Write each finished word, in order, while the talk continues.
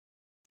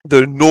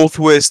the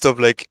northwest of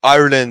like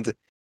Ireland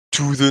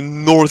to the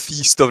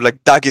northeast of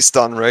like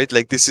Dagestan, right?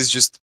 Like this is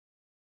just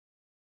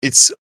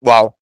it's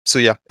wow. So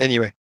yeah.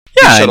 Anyway,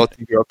 big Yeah, shout out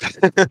to Europe.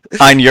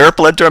 and Europe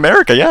led to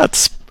America. Yeah,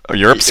 it's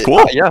Europe's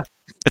cool. Yeah,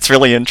 It's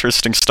really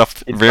interesting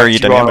stuff. in Very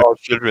fact, you are dynamic. our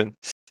children.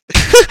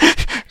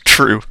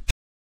 True.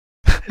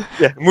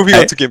 Yeah, moving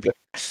on Right. to gameplay.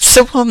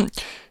 So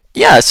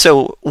yeah.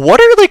 So what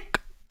are like?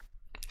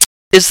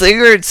 Is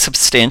there a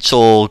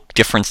substantial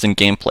difference in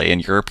gameplay in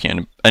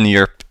European and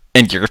Europe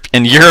and Europe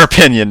in your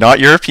opinion, not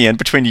European,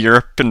 between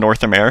Europe and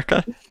North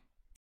America?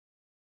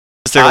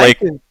 Is there I like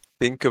can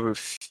think of a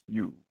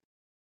few,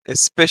 okay?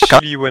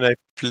 especially when I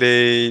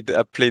played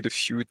a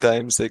few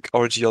times like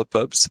RGL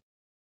pubs,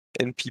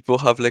 and people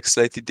have like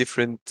slightly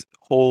different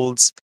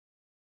holds.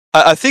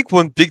 I think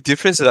one big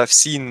difference that I've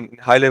seen in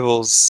high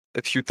levels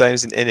a few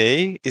times in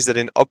NA is that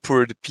in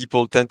upward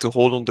people tend to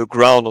hold on the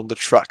ground on the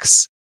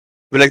tracks.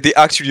 But like they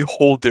actually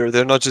hold there.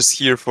 They're not just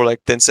here for like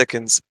 10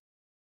 seconds.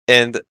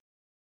 And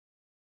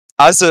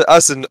as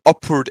an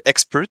upward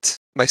expert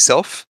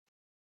myself,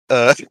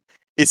 uh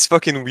it's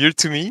fucking weird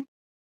to me,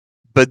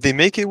 but they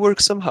make it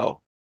work somehow.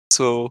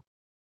 So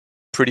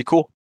pretty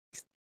cool.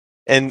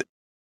 And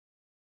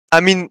I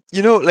mean,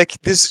 like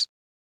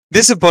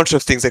there's a bunch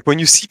of things. Like when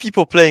you see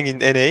people playing in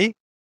NA,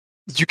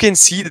 you can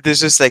see that there's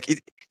just like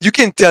you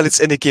can tell it's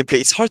NA gameplay.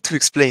 It's hard to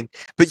explain,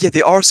 but yeah,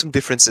 there are some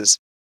differences.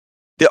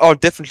 There are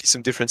definitely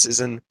some differences,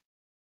 and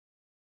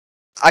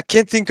I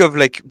can't think of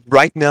like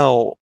right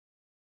now.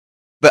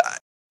 But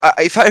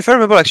if I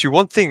remember, actually,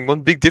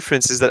 one big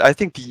difference is that I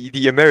think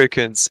the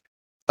Americans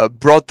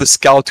brought the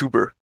Scout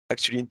Uber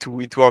actually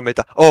into our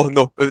meta. Oh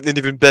no, an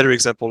even better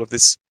example of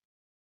this.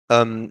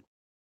 Um,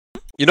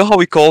 you know how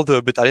we call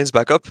the battalions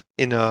backup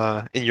in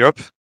Europe?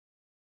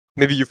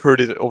 Maybe you've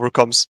heard it over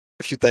comms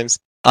a few times.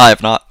 I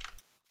have not.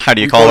 How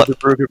do you We call call it it? the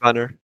burger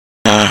banner.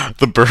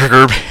 The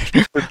burger.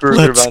 The burger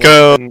Let's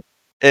banner. go.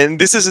 And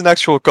this is an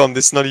actual com.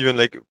 This is not even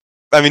like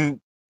I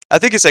mean, I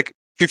think it's like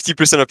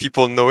 50% of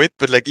people know it,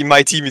 but like in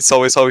my team it's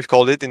always how we've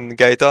called it in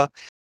Gaeta.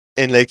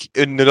 And like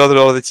in a lot of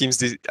other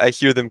teams I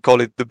hear them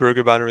call it the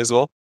burger banner as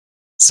well.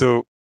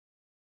 So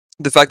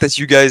the fact that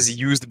you guys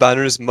used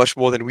banners much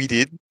more than we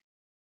did,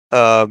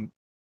 um,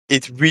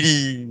 it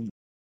really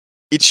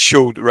it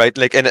showed, right?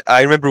 Like, and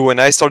I remember when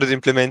I started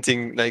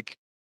implementing like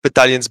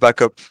battalions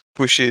backup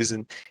pushes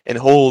and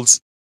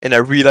holds, and I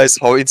realized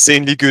how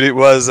insanely good it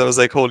was. I was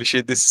like, holy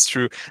shit, this is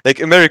true. Like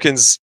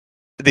Americans,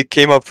 they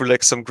came up with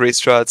like some great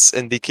strats,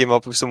 and they came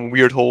up with some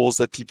weird holes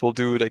that people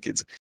do. Like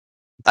it's,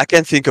 I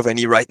can't think of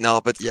any right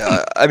now, but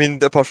yeah, I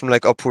mean, apart from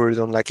like upward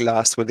on like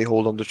last where they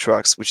hold on the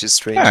tracks, which is All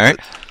strange, right.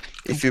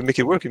 but if you make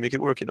it work, you make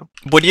it work,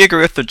 Would you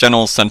agree with the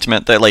general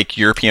sentiment that like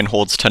European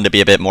holds tend to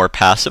be a bit more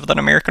passive than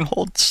American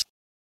holds?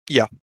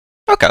 Yeah.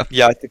 Okay.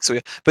 Yeah, I think so. Yeah,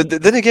 but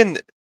then again,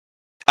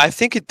 I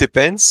think it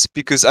depends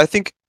because I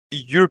think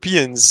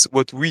Europeans,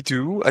 what we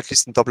do, at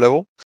least in top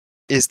level,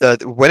 is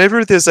that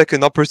whenever there's like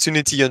an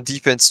opportunity on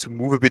defense to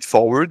move a bit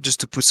forward, just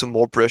to put some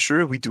more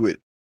pressure, we do it.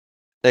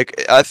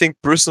 Like I think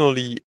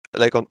personally,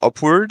 like on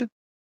upward,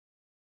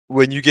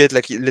 when you get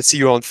like let's say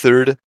you're on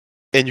third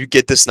and you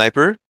get the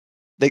sniper,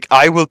 like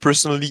I will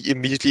personally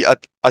immediately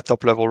at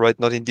top level, right?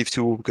 Not in Div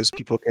 2 because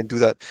people can do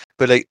that.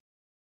 But like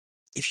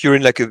if you're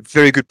in like a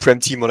very good prem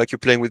team or like you're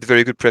playing with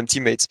very good prem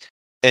teammates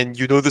and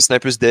you know the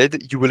sniper's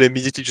dead, you will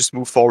immediately just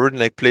move forward and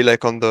like play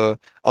like on the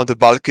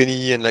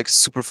balcony and like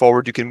super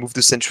forward. You can move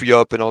the sentry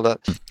up and all that.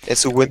 And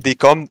so when they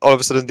come, all of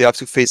a sudden they have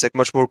to face like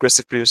much more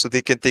aggressive players, so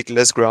they can take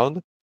less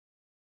ground.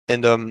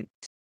 And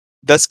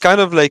that's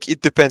kind of like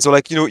it depends. Or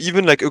like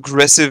even like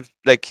aggressive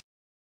like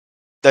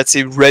let's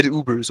say red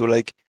Ubers or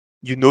like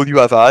you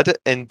have ad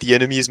and the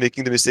enemy is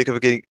making the mistake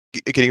of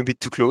getting a bit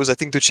too close. I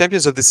think the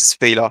champions of this is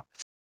Fela.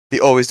 They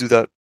always do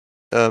that.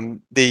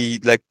 They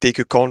like take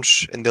a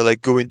conch and they'll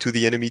like go into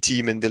the enemy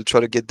team and they'll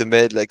try to get the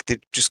med. Like they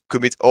just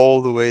commit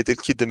all the way. They'll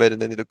hit the med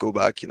and then they'll go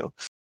back.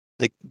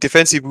 Like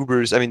defensive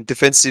Ubers. I mean,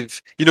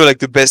 defensive. Like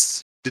the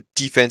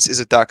defense is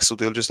attack, so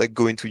they'll just like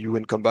go into you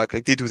and come back.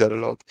 Like they do that a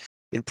lot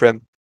in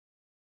Prem.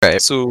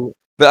 Right. So,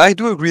 but I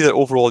do agree that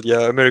overall,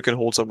 yeah, American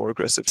holds are more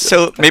aggressive. Yeah.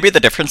 So maybe the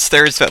difference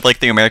there is that like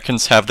the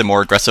Americans have the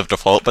more aggressive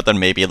default, but then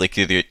maybe like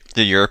the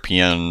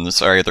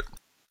Europeans are either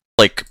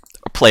like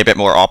play a bit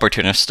more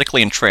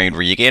opportunistically and try and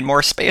regain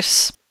more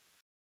space.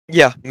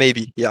 Yeah,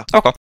 maybe. Yeah.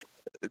 Okay.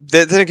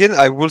 Then again,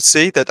 I will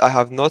say that I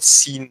have not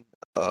seen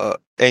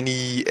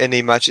any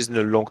NA matches in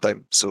a long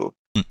time, so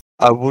Hmm.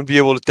 I won't be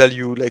able to tell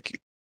you like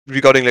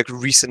regarding like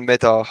recent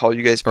meta how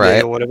you guys play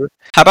Right. or whatever.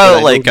 How But about I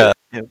know like that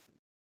yeah.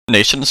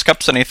 Nations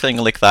Cups, anything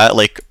like that?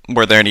 Like,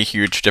 were there any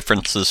huge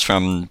differences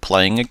from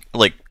playing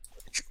like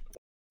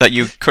that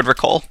you could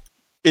recall?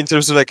 In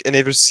terms of like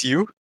NA versus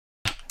EU,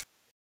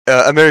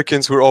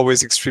 Americans were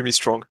always extremely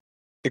strong,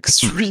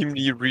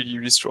 extremely really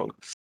really strong,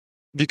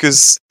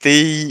 because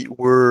they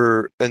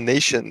were a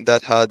nation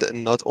that had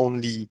not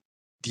only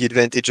the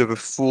advantage of a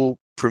full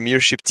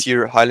Premiership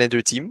tier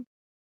Highlander team,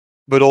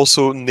 but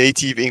also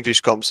native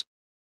English comms.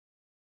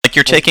 Like,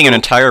 you're And taking an so,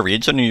 entire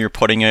region and you're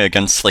putting it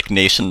against like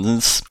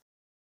nations.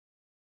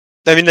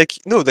 I mean, like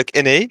no, like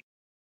NA.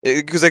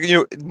 Because like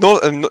no,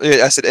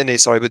 I said NA,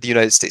 sorry, but the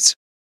United States.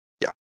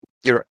 Yeah,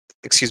 you're right.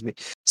 Excuse me.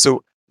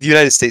 So the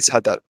United States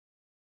had that,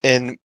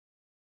 and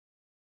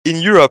in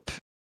Europe,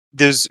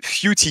 there's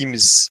few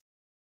teams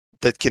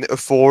that can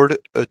afford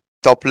a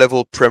top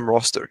level prem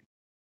roster.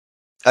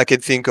 I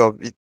can think of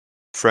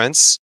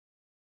France.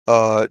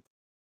 Uh,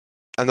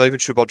 I'm not even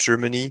sure about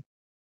Germany,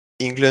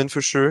 England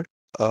for sure,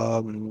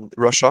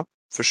 Russia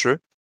for sure,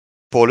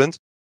 Poland,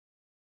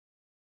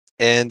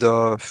 and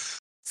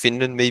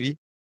Finland maybe,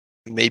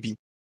 maybe.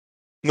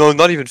 No,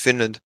 not even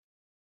Finland.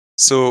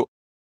 So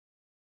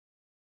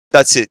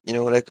that's it.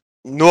 Like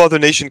no other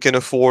nation can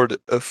afford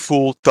a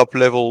full top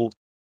level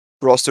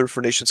roster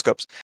for Nations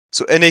Cups.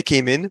 So NA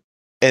came in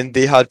and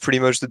they had pretty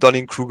much the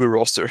Dunning Kruger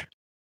roster.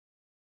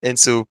 And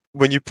so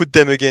when you put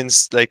them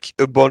against like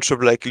a bunch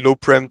of like low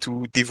prem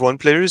to Div 1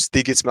 players,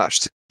 they get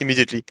smashed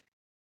immediately.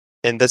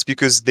 And that's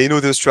because they know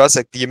those strats,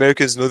 like the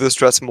Americans know those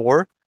strats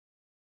more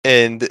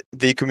and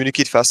they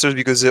communicate faster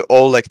because they're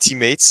all like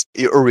teammates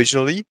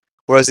originally.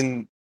 Whereas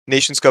in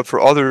Nations Cup for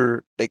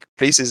other like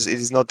places, it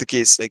is not the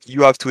case. Like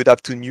you have to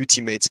adapt to new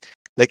teammates.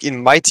 Like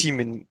in my team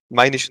in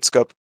my Nations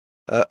Cup,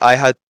 I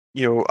had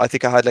I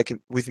think I had like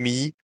with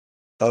me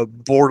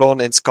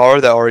Bordon and Scar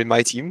that are in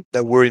my team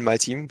that were in my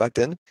team back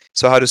then.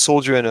 So I had a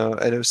soldier and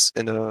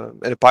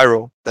a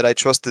pyro that I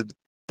trusted,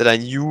 that I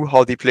knew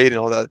how they played and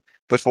all that.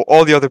 But for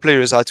all the other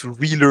players, I had to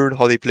relearn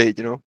how they played.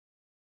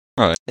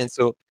 Right. And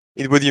so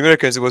with the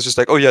Americans, it was just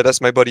like, oh yeah,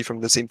 that's my buddy from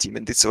the same team,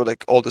 and it's all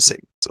like all the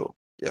same. So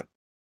yeah,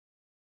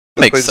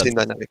 not Makes quite the sense. same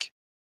dynamic.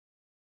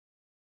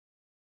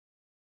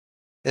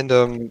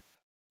 And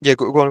yeah,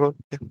 go on.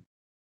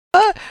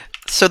 Yeah.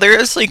 So there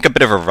is like a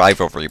bit of a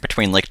rivalry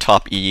between like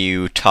top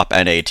EU, top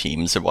NA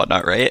teams and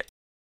whatnot, right?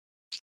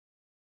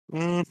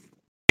 Mm,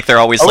 Like they're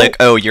always I like, won't.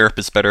 oh, Europe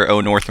is better,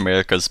 oh, North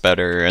America's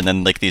better, and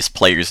then like these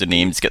players and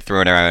names get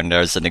thrown around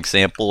as an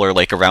example, or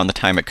like around the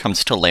time it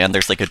comes to land,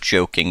 there's like a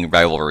joking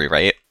rivalry,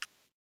 right?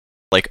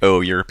 Like,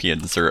 oh,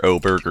 Europeans or oh,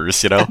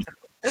 burgers, you know?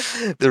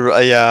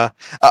 Yeah,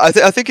 I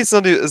think it's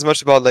not as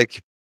much about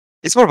like,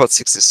 it's more about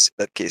sixes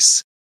in that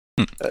case.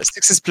 Hmm.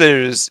 Sixes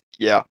players,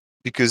 yeah,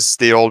 because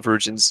they're all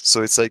virgins.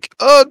 So it's like,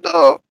 oh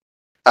no,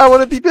 I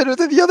want to be better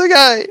than the other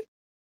guy.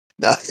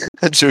 Nah,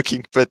 I'm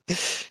joking, but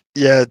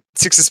yeah,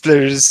 sixes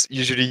players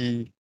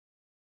usually,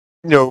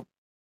 you know,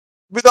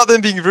 without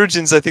them being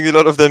virgins, I think a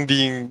lot of them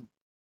being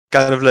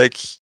kind of like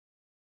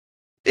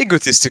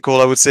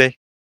egotistical, I would say.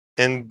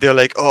 And they're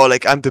like, oh,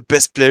 like I'm the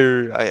best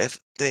player. I have,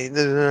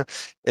 and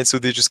so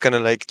they just kind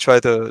of like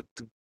try to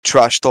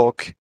trash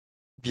talk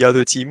the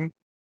other team.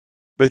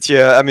 But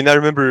yeah, I mean, I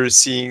remember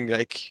seeing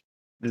like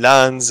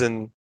LANs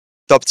and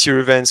top tier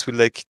events with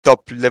like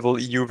top level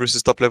EU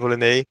versus top level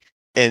NA,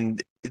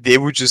 and they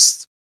would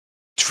just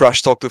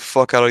trash talk the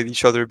fuck out of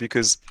each other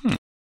because Hmm.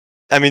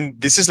 I mean,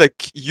 this is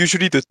like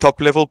usually the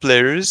top level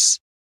players,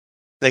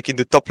 like in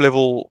the top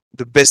level,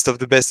 the best of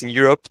the best in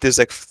Europe. There's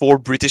like 4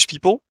 British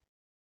people,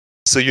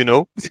 so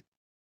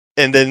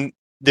and then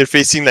they're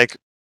facing like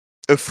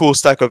a full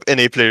stack of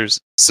NA players,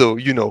 so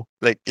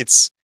like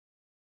it's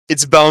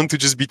bound to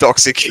just be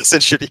toxic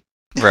essentially.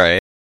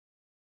 Right.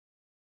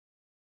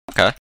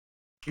 Okay.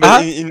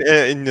 But Uh-huh.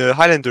 in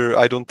Highlander,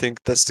 I don't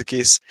think that's the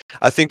case.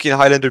 I think in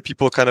Highlander,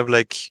 people kind of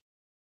like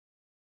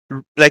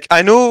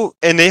I know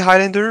NA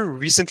Highlander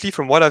recently,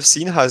 from what I've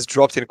seen, has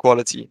dropped in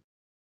quality.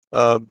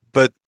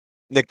 But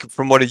like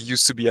from what it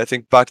used to be, I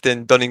think back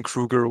then Dunning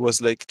Kruger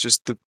was like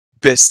just the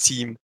best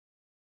team.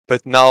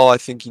 But now I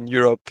think in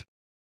Europe,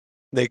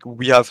 like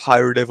we have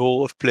higher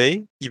level of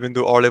play, even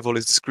though our level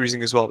is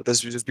decreasing as well. But that's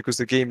just because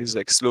the game is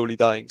like slowly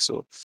dying.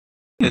 So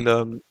Hmm.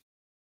 and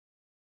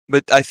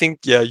but I think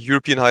yeah,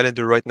 European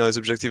Highlander right now is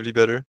objectively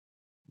better.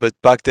 But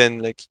back then,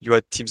 like you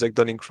had teams like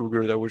Dunning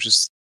Kruger that were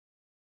just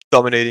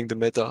dominating the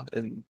meta,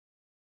 and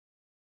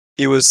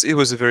it was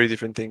a very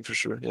different thing for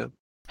sure. Yeah.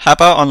 How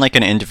about on like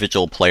an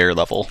individual player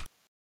level?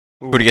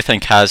 Who do Ooh. you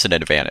think has an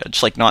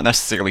advantage? Like not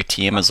necessarily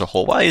team as a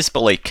whole wise,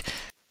 but like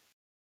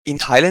In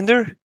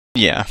Highlander,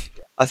 yeah.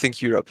 I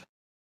think Europe,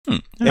 Hmm.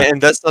 Okay.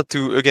 and that's not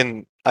to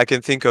again. I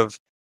can think of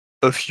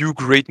a few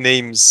great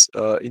names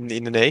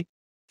in an A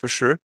for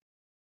sure.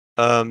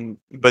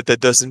 But that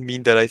doesn't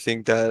mean that I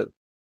think that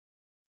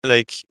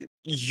like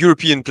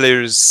European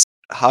players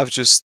have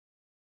just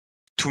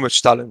too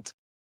much talent.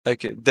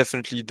 Like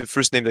definitely the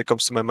first name that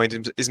comes to my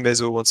mind is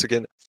Mezzo once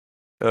again.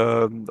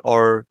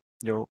 Or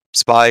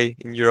Spy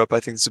in Europe. I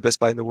think it's the best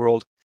spy in the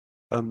world.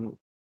 Um,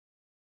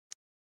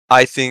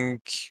 I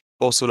think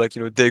also like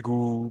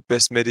Daegu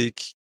best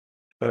medic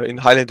in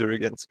Highlander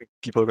again. So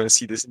people are gonna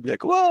see this and be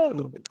like, "Wow,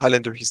 no, in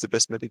Highlander he's the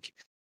best medic."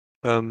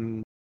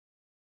 Um,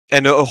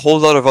 and a whole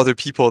lot of other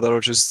people that are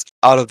just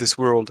out of this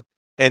world.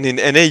 And in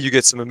NA, you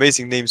get some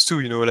amazing names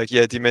too. Like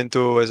yeah,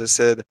 Demento, as I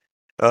said.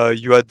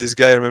 You had this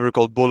guy I remember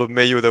called Bowl of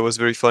Mayo that was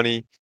very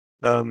funny.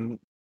 Um,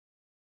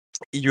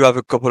 you have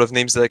a couple of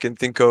names that I can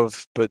think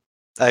of, but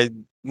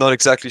I'm not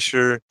exactly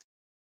sure.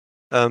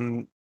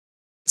 Um,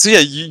 so yeah,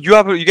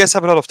 you guys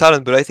have a lot of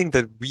talent, but I think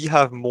that we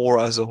have more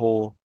as a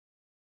whole.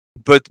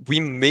 But we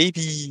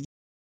maybe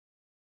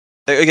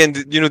again,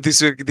 these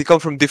they come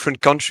from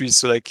different countries,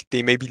 so like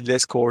they may be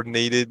less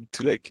coordinated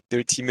to like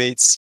their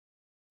teammates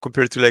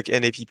compared to like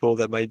NA people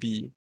that might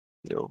be,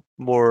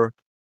 more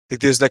like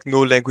there's like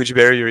no language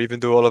barrier, even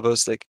though all of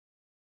us like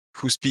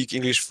who speak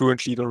English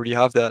fluently don't really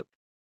have that.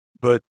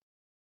 But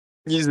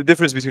there's the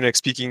difference between like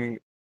speaking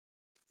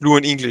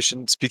fluent English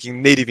and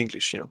speaking native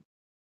English.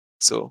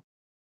 So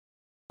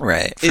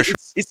Right, for it, sure.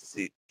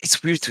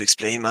 it's weird to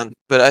explain, man.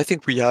 But I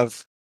think we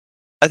have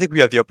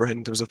the upper hand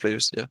in terms of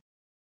players. Yeah,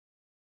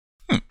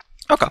 Hmm.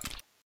 Okay.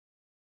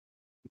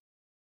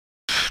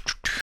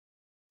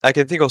 I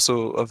can think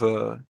also of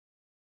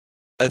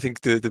I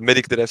think the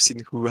medic that I've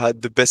seen who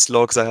had the best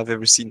logs I have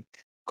ever seen,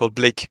 called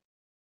Blake,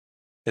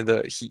 and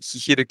he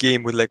hit a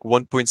game with like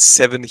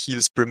 1.7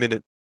 heals per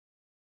minute,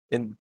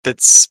 and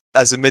that's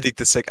as a medic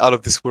that's like out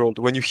of this world.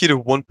 When you hit a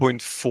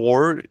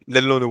 1.4,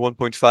 let alone a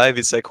 1.5,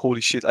 it's like holy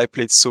shit, I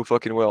played so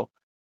fucking well.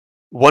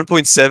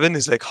 1.7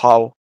 is like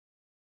how,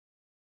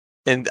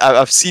 and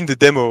I've seen the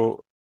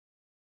demo,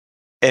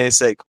 and it's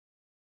like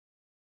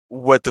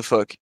what the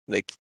fuck,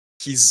 like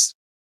he's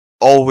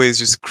always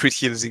just crit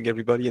healing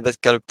everybody, and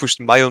that kind of pushed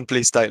my own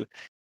playstyle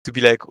to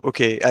be like,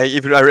 okay,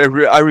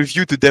 I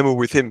reviewed the demo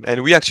with him,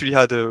 and we actually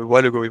had a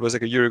while ago, it was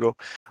like a year ago,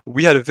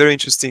 we had a very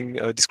interesting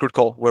Discord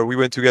call where we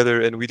went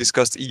together and we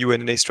discussed EU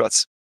and NA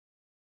strats,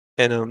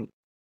 and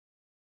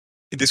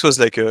this was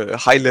like a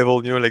high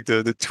level, like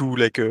the two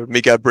like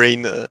mega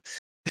brain. It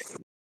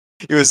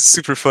was a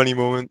super funny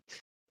moment,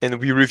 and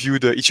we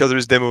reviewed each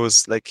other's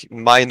demos, like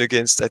mine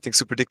against I think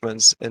Super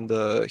Dickman's, and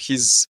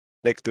his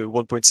like the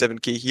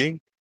 1.7k healing,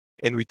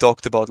 and we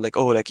talked about like,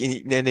 oh, like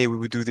in NA we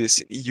would do this,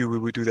 in EU we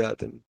would do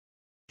that, and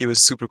it was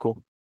super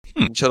cool.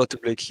 Hmm. And shout out to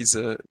Blake, he's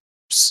an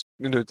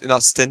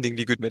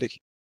outstandingly good medic.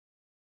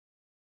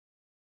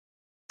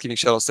 Giving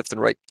shout outs left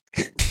and right.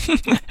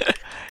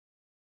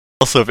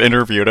 Also have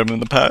interviewed him in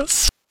the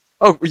past.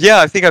 Oh yeah,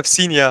 I think I've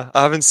seen. Yeah,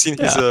 I haven't seen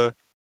Yeah,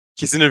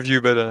 his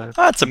interview, but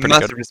that's a pretty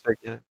good massive respect.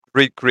 Yeah,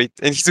 great,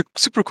 and he's a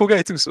super cool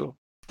guy too. So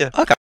yeah.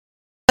 one. Okay.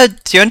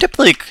 Do you end up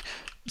like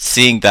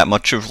seeing that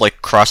much of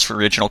like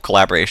cross-regional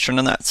collaboration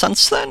in that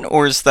sense then,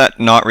 or is that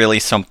not really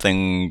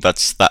something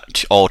that's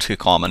that all too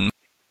common?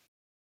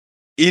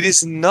 It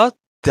is not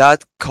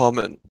that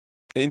common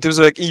in terms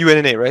of like EU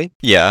and NA, right?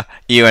 Yeah,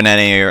 you and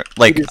any It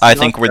like is I not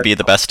think would that be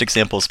the common. best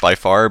examples by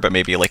far, but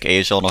maybe like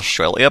Asia and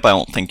Australia. But I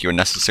don't think you would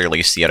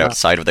necessarily see it Uh,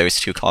 outside of those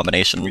two we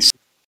combinations.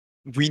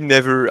 we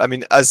never. I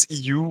mean, as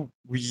EU,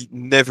 we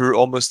never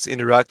almost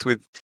interact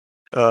with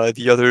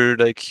the other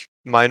like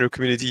minor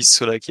communities.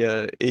 So like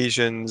yeah,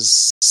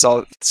 Asians,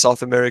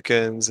 South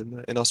Americans,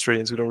 and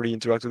Australians. We don't really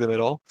interact with them at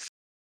all.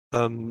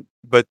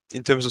 But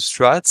in terms of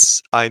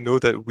strats, I know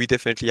that we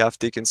definitely have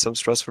taken some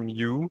strats from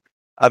you.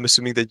 I'm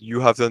assuming that you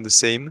have done the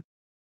same.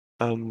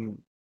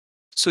 Um,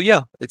 so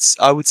yeah, it's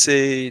I would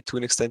say to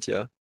an extent,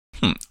 yeah.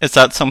 Is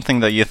that something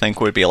that you think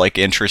would be like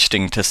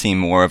interesting to see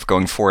more of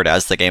going forward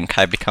as the game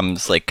kind of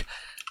becomes like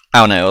I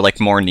don't know, like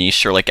more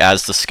niche or like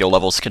as the skill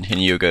levels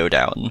continue to go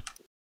down?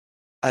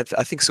 I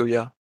think so,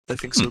 yeah. I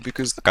think Hmm. so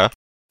because Okay.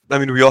 I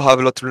mean we all have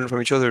a lot to learn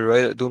from each other,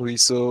 right? Don't we?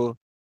 So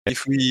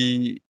if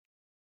we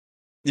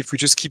if we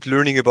just keep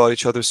learning about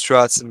each other's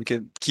strats and we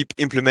can keep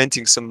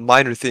implementing some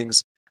minor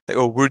things like,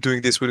 oh, we're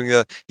doing this, we're doing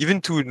that, even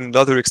to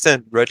another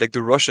extent, right? Like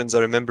the Russians, I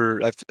remember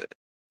I've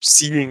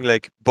seeing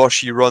like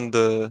Boshi run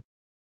the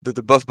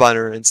buff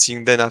banner and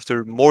seeing then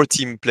after more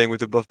team playing with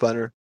the buff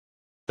banner,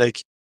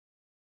 like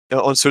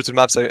on certain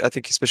maps, I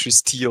think especially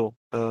Steel,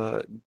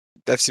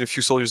 I've seen a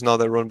few soldiers now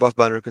that run buff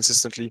banner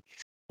consistently,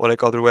 or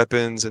like other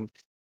weapons, and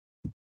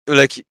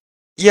like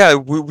yeah,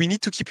 we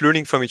need to keep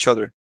learning from each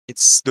other.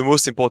 It's the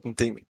most important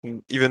thing,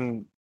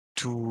 even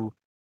to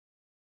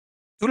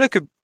like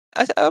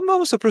I'm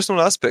almost a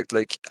personal aspect.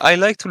 Like I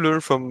like to learn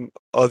from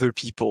other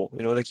people.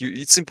 Like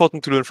it's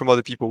important to learn from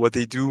other people what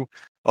they do,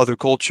 other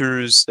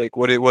cultures, like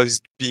what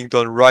is being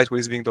done right, what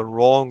is being done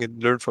wrong,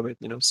 and learn from it.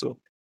 So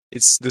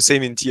it's the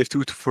same in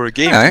TF2 for a All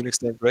game to right. an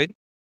extent, right?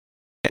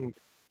 Mm.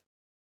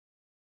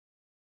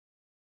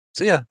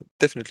 So yeah,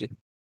 definitely.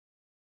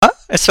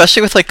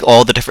 Especially with like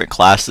all the different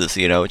classes,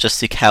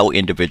 just like how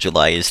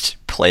individualized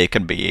play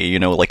can be.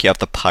 Like you have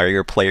the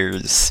pyre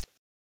players.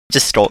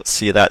 Just don't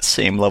see that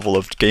same level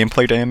of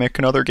gameplay dynamic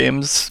in other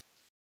games.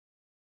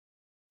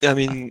 I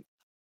mean,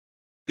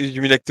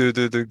 you mean like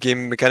the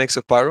game mechanics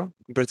of Pyro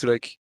compared to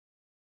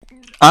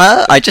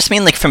I just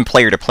mean like from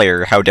player to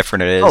player, how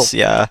different it oh is.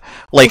 Yeah, oh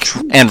like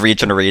true. and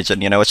region to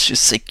region. It's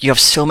just like you have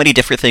so many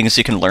different things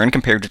you can learn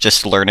compared to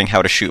just learning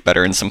how to shoot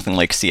better in something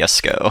like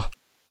CS:GO.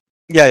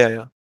 Yeah.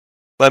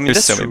 Well, I mean There's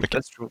that's so many true. mechanics.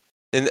 That's true.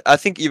 And I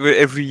think even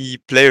every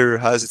player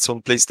has its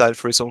own playstyle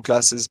for its own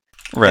classes,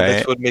 and that's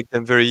Right. what makes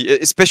them very.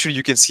 Especially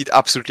you can see it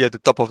absolutely at the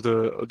top of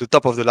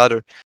the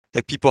ladder.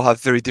 Like people have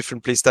very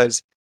different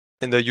playstyles,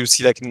 and you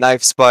see like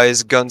knife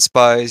spies, gun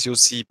spies. You'll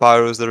see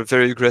pyros that are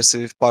very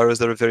aggressive, pyros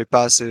that are very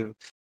passive.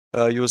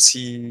 You'll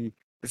see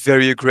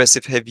very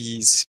aggressive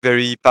heavies,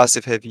 very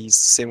passive heavies.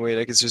 Same way,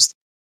 like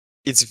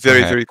it's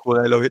very Right. very cool.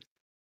 I love it.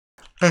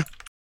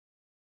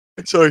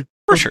 Sorry.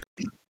 For sure.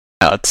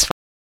 Yeah, it's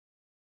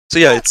So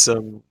yeah, it's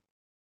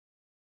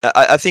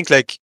I think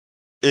like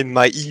in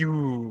my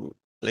EU,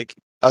 like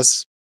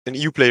as an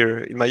EU player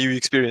in my EU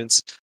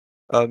experience,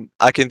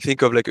 I can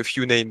think of like a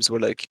few names where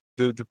like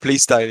the play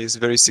style is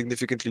very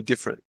significantly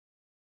different,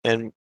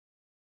 and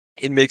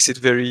it makes it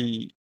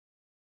very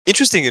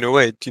interesting in a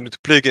way, to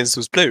play against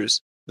those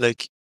players.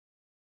 Like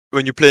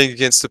when you're playing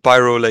against a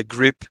pyro like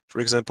Grip, for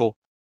example,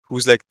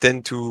 who's like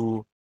tend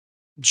to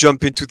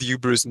jump into the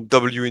Ubers and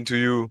W into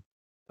you,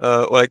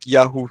 or like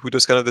Yahoo, who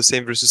does kind of the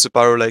same versus a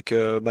pyro like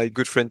my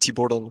good friend T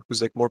Bordon,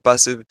 who's like more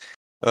passive,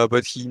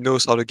 but he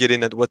knows how to get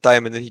in at what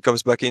time, and then he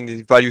comes back in.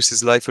 He values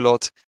his life a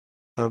lot.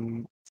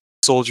 Um,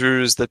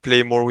 Soldiers that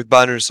play more with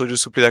banners,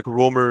 soldiers who play like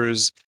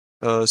roamers,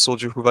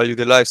 soldiers who value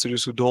their life,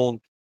 soldiers who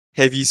don't,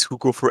 heavies who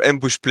go for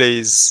ambush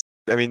plays.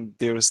 I mean,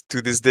 there's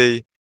to this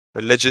day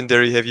a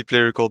legendary heavy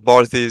player called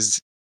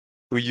Barthes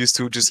who used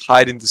to just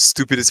hide in the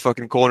stupidest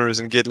fucking corners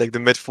and get like the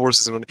Met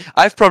forces. And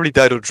I've probably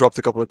died or dropped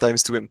a couple of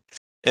times to him,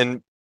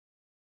 and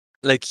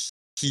like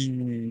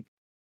he,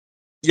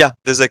 yeah,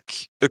 there's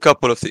like a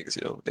couple of things,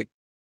 like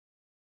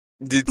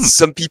Hmm.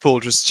 some people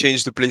just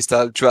change the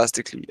playstyle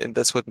drastically, and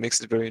that's what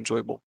makes it very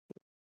enjoyable.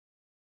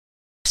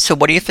 So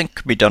what do you think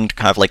could be done to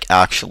kind of like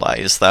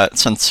actualize that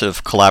sense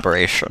of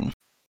collaboration?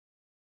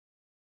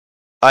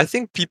 I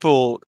think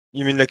people,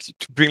 you mean like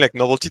to bring like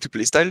novelty to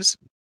playstyles?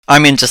 I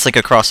mean, just like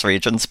across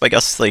regions, but I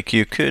guess like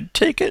you could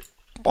take it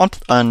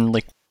on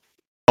like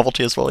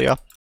novelty as well. Yeah.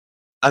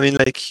 I mean,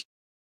 like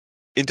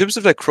in terms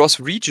of like cross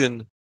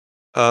region,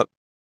 uh,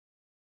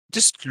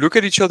 just look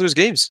at each other's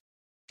games.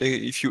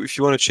 If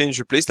you want to change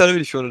your playstyle of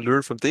it, if you want to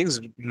learn from things,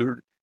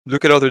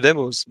 look at other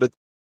demos. But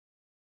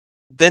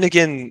then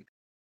again,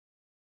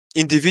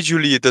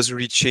 individually, it doesn't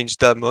really change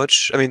that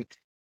much. I mean,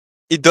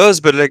 it does,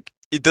 but like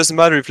it doesn't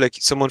matter if like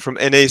someone from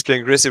NA is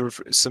playing aggressive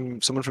or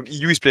someone from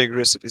EU is playing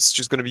aggressive. It's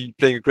just gonna be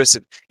playing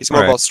aggressive. It's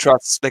more Right. about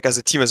strats, like as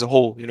a team as a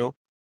whole. For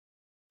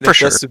Like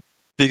sure. that's the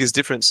biggest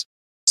difference.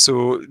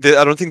 So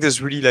I don't think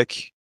there's really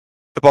like,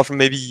 apart from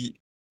maybe,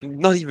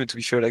 not even to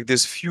be fair, like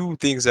there's few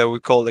things I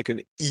would call like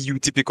an EU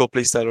typical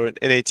playstyle or an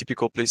NA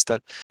typical playstyle.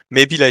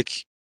 Maybe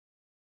like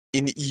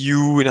in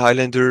EU in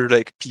Highlander,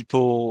 like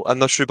people, I'm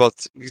not sure about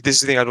this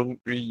is the thing I don't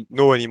really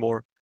know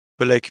anymore.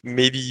 But like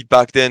maybe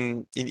back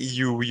then in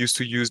EU we used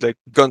to use like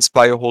gun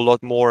spy a whole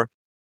lot more,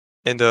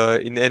 and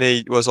in NA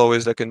it was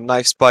always like a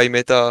knife spy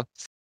meta.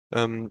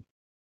 Um,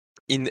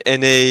 in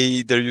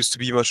NA there used to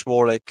be much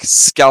more like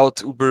scout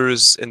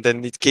Ubers, and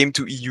then it came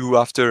to EU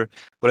after,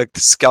 but like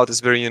the scout is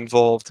very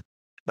involved.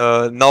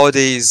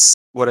 Nowadays,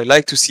 what I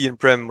like to see in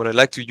Prem, what I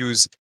like to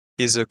use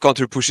is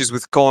counter pushes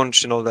with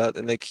conch and all that,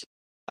 and like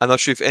I'm not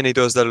sure if NA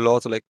does that a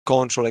lot, or like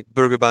conch or like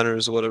burger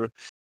banners or whatever.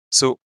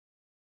 So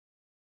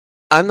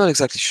I'm not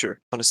exactly sure,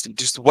 honestly.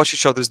 Just watch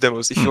each other's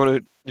demos if Hmm. you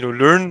want to,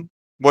 learn.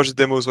 Watch the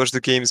demos, watch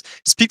the games.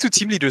 Speak to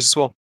team leaders as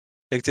well.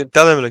 Like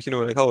tell them, like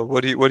like, oh,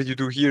 what did you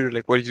do here?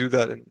 Like, why did you do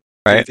that? And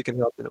maybe Right. they can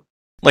help.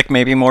 Like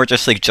maybe more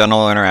just like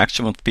general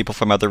interaction with people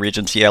from other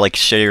regions. Yeah, like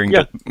sharing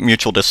Yeah,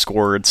 mutual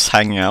discords,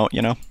 hanging out.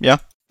 Yeah.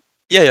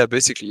 yeah,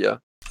 basically, yeah,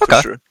 for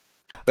Okay. sure.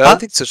 But I Uh, don't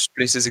think such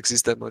places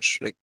exist that much.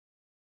 Like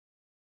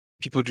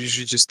people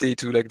usually just stay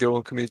to like their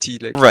own community,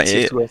 like right.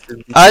 TF2 after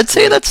I'd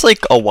say TF2. that's like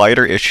a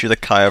wider issue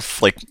that kind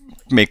of like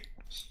make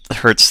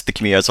hurts the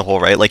community as a whole,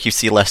 right? Like you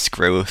see less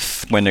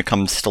growth when it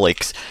comes to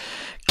like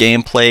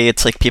gameplay.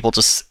 It's like people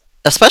just,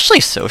 especially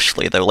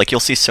socially though, like you'll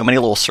see so many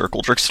little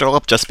circle jerks throw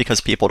up just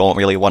because people don't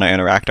really want to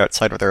interact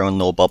outside of their own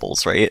little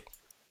bubbles, right?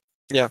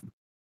 Yeah,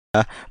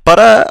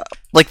 But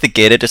like the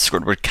gated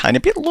Discord would kind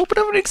of be a little bit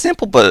of an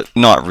example, but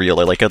not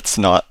really. Like it's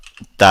not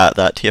that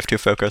TF2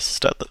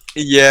 focused.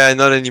 yeah,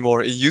 not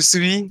anymore. It used to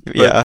be, but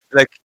Yeah.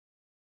 like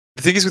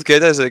the thing is with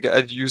Keta is like I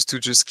used to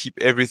just keep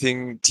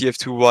everything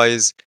TF2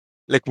 wise.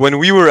 Like when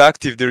we were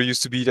active, there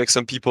used to be like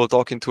some people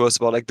talking to us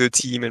about like the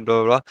team and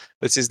blah blah blah.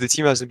 But since the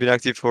team hasn't been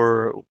active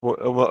for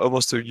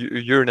almost a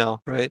year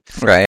now, right?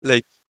 Right.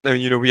 Like I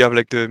mean, we have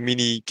like the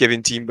mini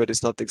Kevin team, but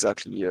it's not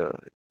exactly.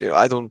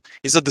 I don't.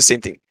 It's not the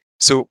same thing.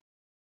 So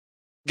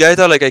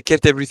Gaeta, like I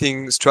kept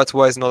everything strat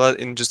wise and all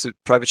that in just a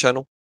private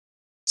channel,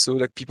 so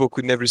like people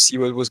could never see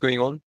what was going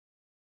on.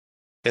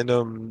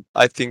 And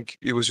I think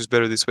it was just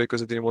better this way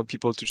because I didn't want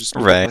people to just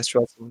look at Right. my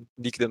strats and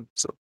leak them.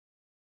 So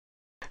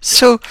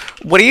So,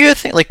 what do you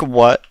think? Like,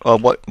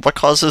 what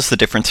causes the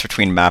difference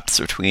between maps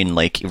between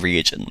like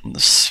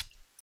regions?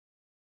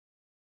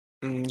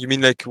 you mean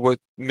like what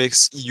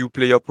makes EU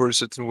play up a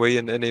certain way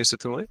and NA a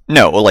certain way?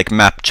 No, like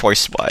map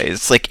choice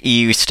wise, like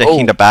EU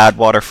sticking to Oh,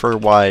 Badwater for a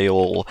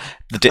while.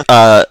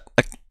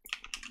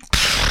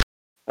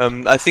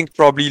 I think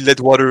probably lead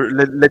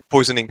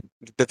poisoning.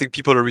 I think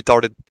people are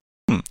retarded.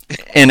 Hmm.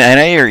 In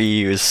NA or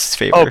EU's Oh,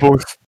 favor.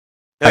 both.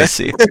 I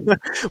see.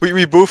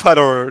 we both had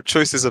our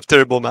choices of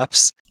terrible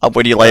maps.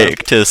 What do you Um,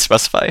 like to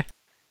specify?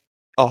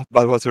 oh,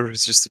 Badwater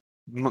is just a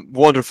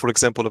wonderful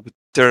example of a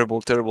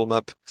terrible, terrible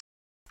map.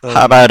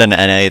 How about Um, an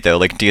NA though?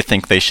 Like, do you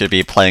think they should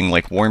be playing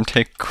like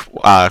Wormtick,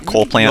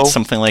 coal plants, no,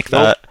 something like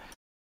no. that?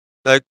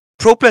 Like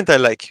Pro Plant, I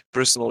like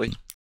personally.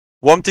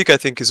 Womtic, I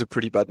think, is a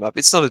pretty bad map.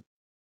 It's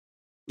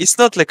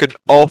not like an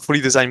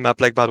awfully designed map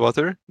like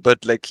Badwater,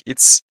 but like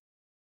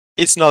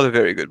It's not a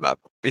very good map.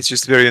 It's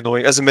just very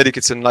annoying. As a medic,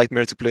 it's a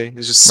nightmare to play.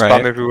 It's just spam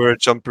Right. everywhere,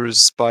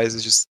 jumpers, spies.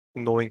 It's just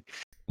annoying.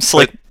 So,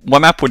 But like, what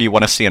map would you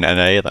want to see in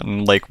NA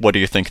then? Like, what do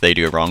you think they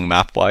do wrong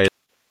map-wise?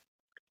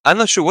 I'm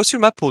not sure. What's your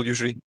map pool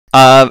usually?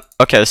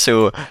 Okay,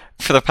 so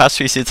for the past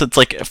few seasons, it's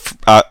like,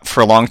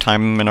 for a long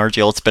time in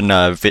RGL, it's been,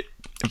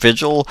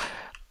 Vigil,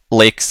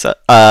 Lakes,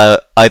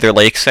 either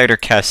Lakeside or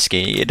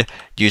Cascade,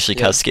 usually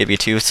Yeah. Cascade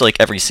V2, so like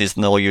every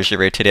season they'll usually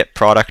rotate it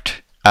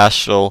Product,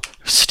 Astral,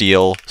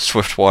 Steel,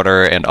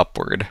 Swiftwater, and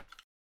Upward.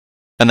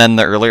 And then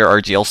the earlier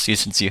RGL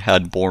seasons you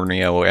had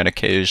Borneo and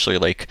occasionally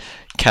like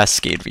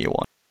Cascade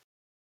V1.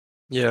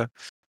 Yeah.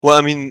 Well,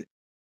 I mean,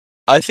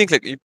 I think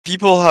like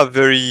people have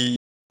very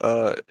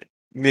uh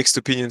mixed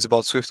opinions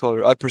about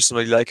Swiftwater. I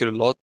personally like it a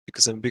lot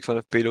because I'm a big fan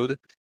of payload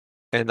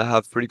and I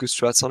have pretty good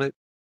strats on it.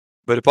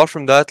 But apart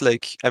from that,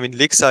 like I mean,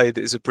 Lakeside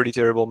is a pretty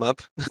terrible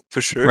map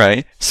for sure.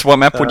 Right. So what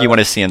map would you Uh, want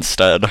to see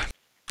instead?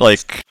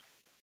 Like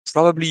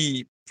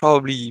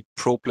probably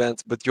Pro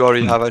Plant, but you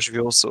already hmm, have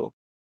HVO, so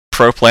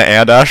Pro Plant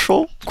and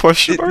Astral?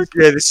 Question mark?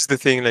 yeah, this is the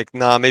thing. Like,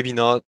 nah, maybe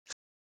not.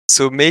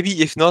 So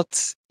maybe if not,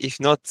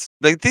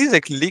 like this,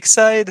 like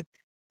Lakeside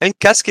and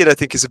Cascade, I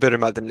think is a better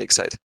map than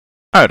Lakeside.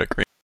 I'd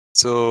agree.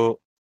 So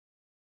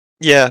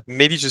yeah,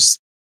 maybe just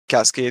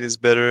Cascade is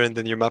better, and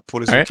then your map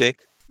pool is Alright. okay.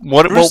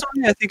 What well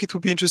Personally, I think it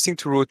would be interesting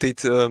to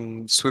rotate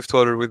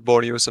Swiftwater with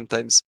Borneo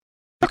sometimes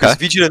okay. because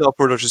Vigil and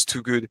Upward are just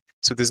too good,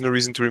 so there's no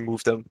reason to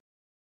remove them.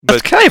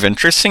 That's But kind of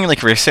interesting.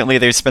 Like recently,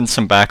 there's been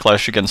some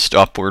backlash against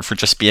Upward for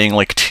just being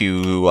like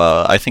too.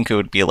 I think it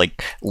would be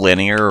like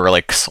linear or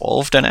like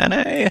solved in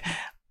NA.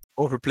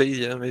 overplayed,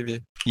 yeah,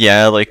 maybe.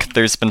 Yeah, like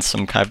there's been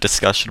some kind of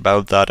discussion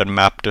about that in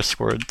map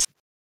discords.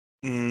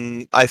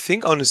 I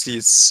think honestly,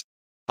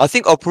 I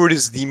think Upward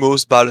is the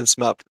most balanced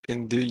map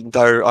in the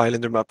entire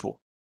Islander map pool.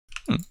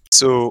 Hmm.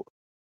 So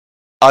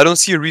I don't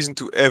see a reason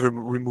to ever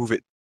remove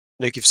it.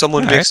 Like if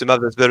someone Alright. makes a map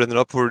that's better than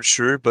Upward,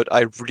 sure, but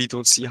I really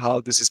don't see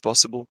how this is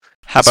possible.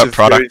 How It's a about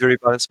product? very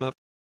balanced map.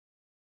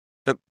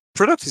 Uh,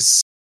 product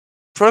is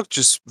product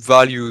just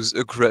values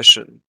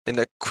aggression and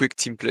like quick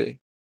team play.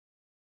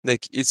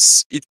 Like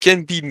it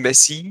can be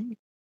messy,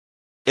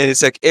 and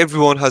it's like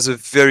everyone has a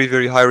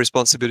very high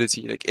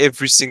responsibility. Like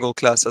every single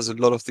class has a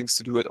lot of things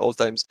to do at all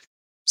times,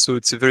 so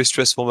it's a very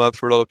stressful map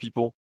for a lot of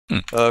people. Hmm.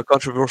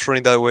 Controversial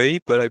in that way,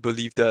 but I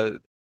believe that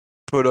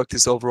product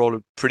is overall a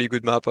pretty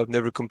good map. I've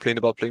never complained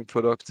about playing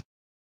product.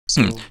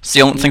 So So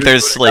you don't think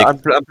there's like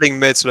I'm playing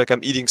med, so like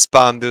I'm eating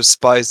spam. There's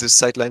spies, there's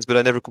sightlines, but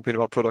I never complain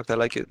about product. I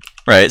like it.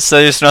 right? So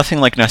there's nothing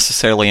like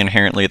necessarily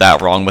inherently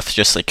that wrong with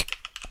just like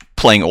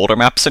playing older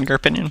maps in your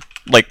opinion?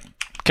 Like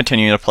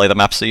continuing to play the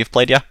maps that you've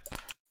played, yeah?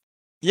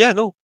 Yeah,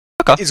 no,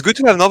 Okay. it's good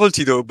to have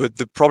novelty though, but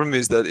the problem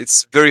is that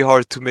it's very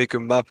hard to make a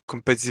map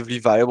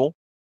competitively viable.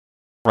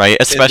 Right,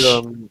 And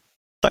especially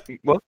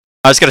what?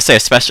 I was gonna say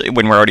especially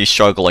when we're already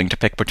struggling to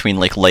pick between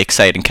like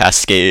Lakeside and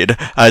Cascade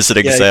as an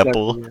Yeah,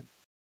 example. exactly. Yeah.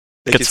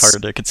 Like It's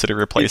hard to consider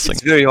replacing.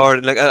 it's very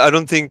hard. Like I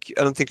don't think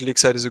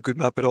Lakeside is a good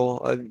map at all.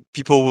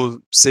 People will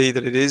say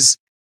that it is.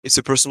 It's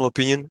a personal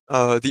opinion.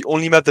 The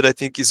only map that I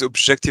think is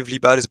objectively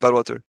bad is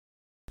Badwater.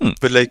 Hmm.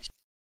 But like,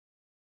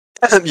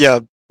 yeah,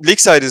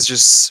 Lakeside is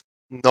just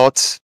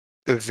not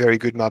a very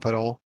good map at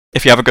all.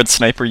 If you have a good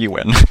sniper, you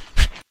win.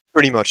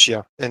 Pretty much,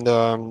 yeah. And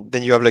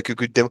then you have like a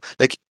good demo.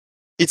 Like,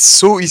 it's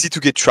so easy to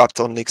get trapped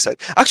on Lakeside.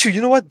 Actually,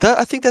 you know what?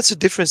 I think that's a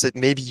difference that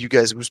maybe you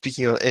guys were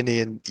speaking on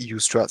NA and EU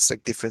strats,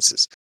 like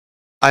differences.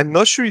 I'm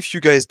not sure if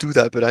you guys do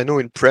that, but I know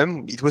in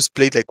Prem it was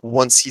played like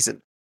one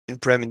season in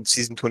Prem in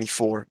season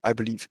 24, I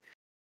believe.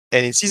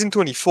 And in season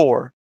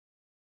 24,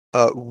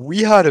 we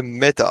had a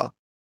meta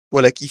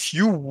where like if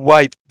you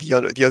wiped the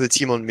other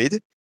team on mid,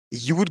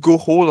 you would go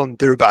hold on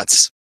their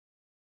bats.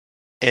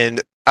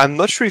 And I'm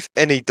not sure if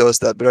NA does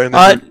that, but I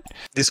remember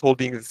this whole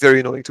being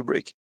very annoying to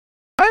break.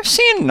 I've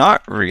seen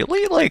not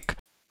really like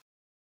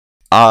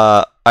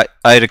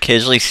I'd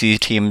occasionally see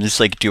teams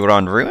like do it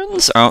on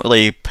ruins. I don't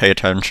really pay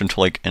attention to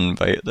like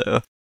invite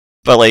though.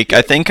 But like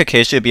I think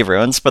occasionally it'd be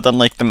ruins, but then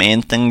like the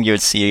main thing you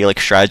would see like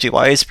strategy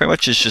wise pretty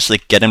much is just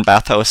like get in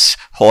bathhouse,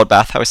 hold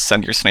bathhouse,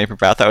 send your sniper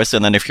bathhouse,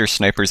 and then if your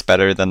sniper's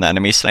better than the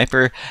enemy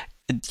sniper,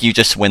 you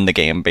just win the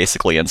game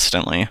basically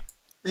instantly.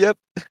 Yep.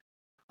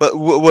 But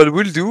what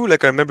we'll do,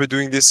 like I remember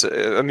doing this,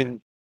 I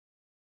mean,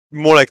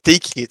 more like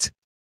taking it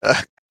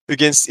uh,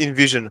 against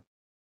Invision,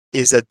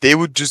 is that they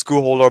would just go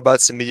hold our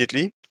bats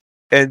immediately,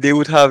 and they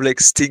would have like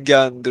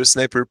Stigga and their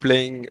sniper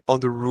playing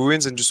on the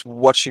ruins and just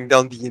watching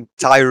down the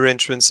entire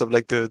entrance of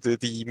like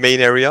the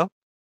main area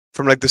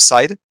from like the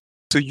side.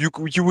 So you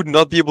would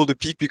not be able to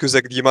peek because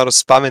like the amount of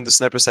spam in the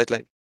sniper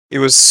sightline. It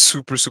was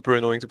super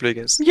annoying to play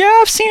against.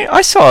 Yeah,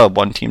 I saw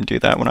one team do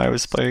that when I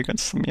was playing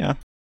against them, yeah.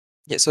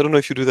 Yes, I don't know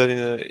if you do that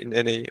in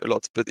NA a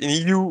lot, but in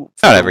EU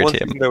for Not the every one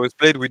team. season that was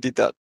played, we did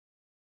that,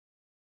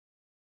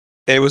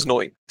 and it was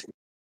annoying.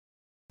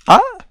 Ah,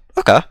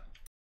 okay.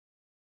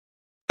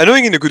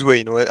 Annoying in a good way,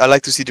 you know. I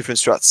like to see different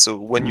strats. So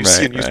when you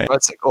see a Right, new right. strat,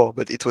 it's like, oh,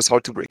 but it was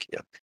hard to break.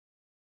 Yeah.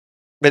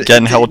 But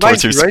Getting held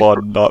mind towards your you, right,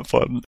 spawn, not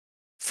fun.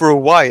 for a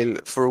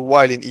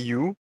while in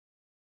EU,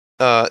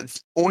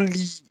 the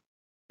only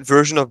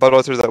version of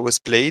Battlewater that was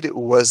played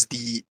was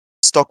the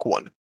stock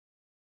one.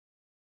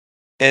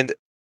 And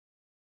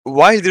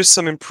why there's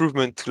some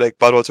improvement to like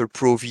Battlewater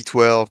Pro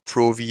V12,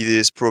 Pro V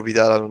this, Pro V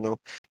that, I don't know.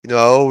 I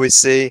always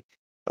say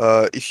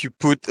if you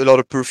put a lot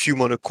of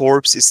perfume on a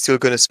corpse, it's still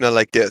gonna smell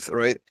like death,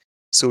 right?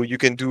 So you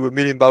can do a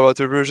million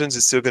Battlewater versions,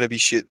 it's still gonna be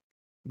shit.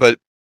 But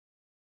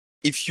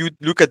if you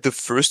look at the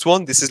first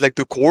one, this is like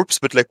the corpse,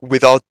 but like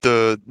without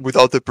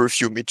the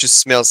perfume. It just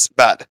smells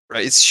bad,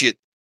 right? It's shit.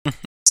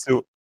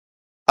 So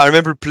I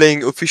remember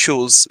playing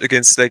officials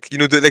against like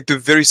the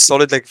very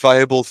solid like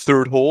viable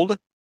third hold,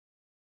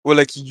 where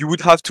like you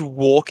would have to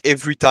walk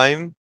every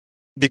time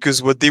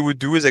because what they would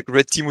do is like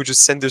red team would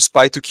just send their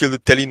spy to kill the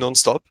telly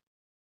nonstop,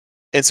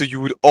 and so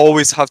you would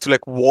always have to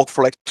like walk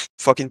for like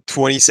fucking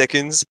 20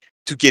 seconds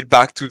to get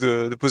back to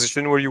the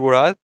position where you were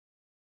at.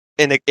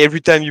 And like every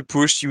time you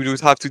pushed, you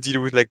would have to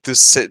deal with like the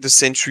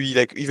sentry,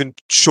 like even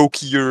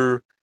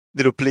chokier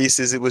little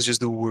places. It was just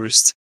the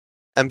worst.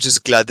 I'm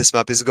just glad this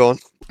map is gone.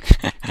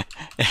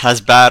 It has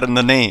bad in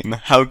the name.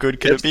 How good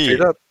could Yep, it be?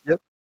 straight up. Yep.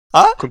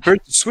 Ah,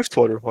 Compared to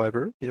Swiftwater,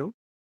 however,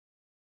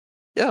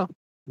 yeah,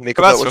 make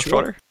what of about that what you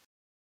want.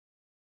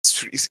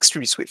 Swiftwater? It's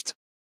extremely swift.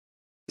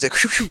 It's like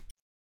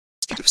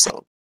speed of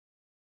sound.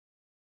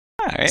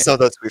 Alright. It's not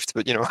that swift,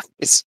 but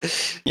it's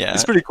Yeah.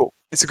 it's pretty cool.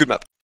 It's a good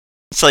map.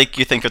 It's like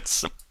you think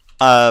it's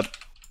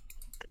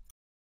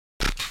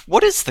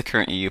what is the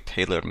current EU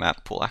payload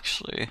map pool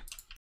actually?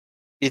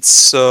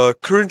 It's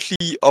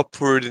currently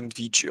upward in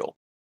VGL.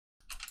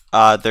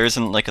 There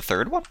isn't like a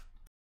third one?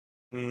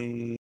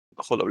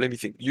 Hold up, let me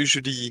think.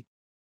 Usually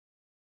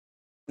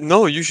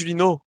no.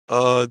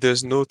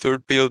 There's no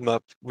third payload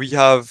map. We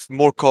have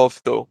more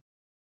Morkov though.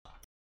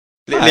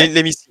 Alright.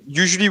 Let me see.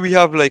 Usually we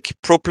have like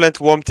Proplant,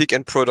 Warmtick,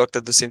 and Product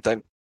at the same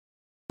time.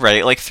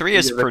 Right, like 3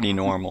 is Yeah, like, pretty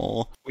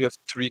normal. We have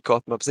 3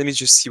 COF maps. Let me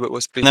just see what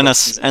was played And then,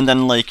 last season. and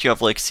then like you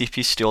have like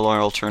CP Steel or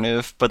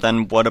Alternative, but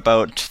then what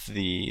about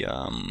the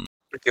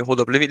Okay, hold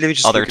up. Let me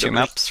just other look it two up.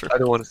 maps? I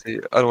don't want to say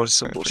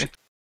some Or bullshit.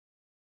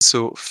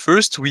 So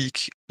first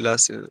week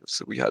last year,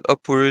 so we had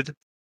Upward.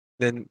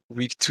 Then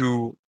week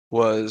 2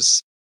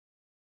 was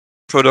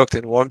Product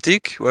and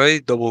Warmtick,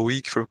 right? Double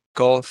week for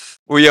COF.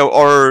 Oh yeah,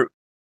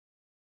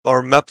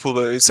 our map pool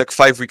is like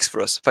 5 weeks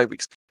for us. 5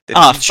 weeks. Then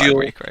 5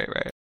 week,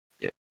 right.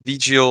 Yeah,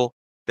 VGL,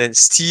 then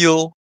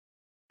Steel,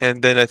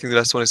 and then I think the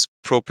last one is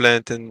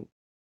Proplant and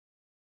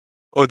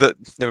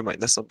never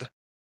mind. That's not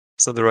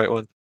the right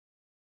one.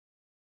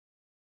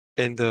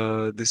 And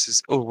this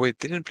is wait,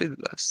 they didn't play the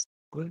last.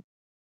 What?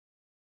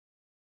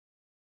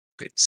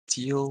 Wait,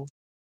 Steel,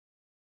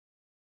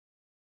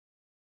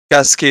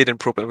 Cascade, and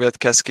Proplant. We had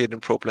Cascade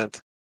and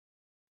Proplant.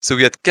 So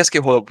we had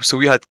Cascade. Hold up. So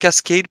we had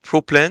Cascade,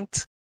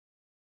 Proplant,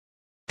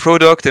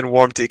 Product, and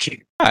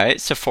Warmtick.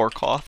 Alright, so 4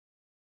 cloth.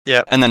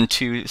 Yeah. And then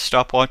 2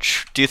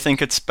 stopwatch. Do you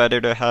think it's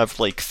better to have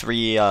like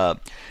 3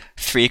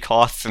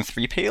 cloth and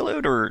 3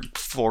 payload, or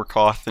 4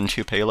 cloth and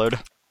 2 payload?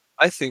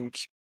 I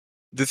think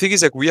the thing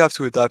is like we have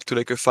to adapt to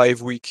like a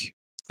 5 week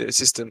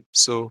system,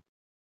 so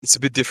it's a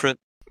bit different.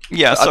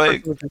 Yeah, so I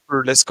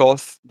prefer less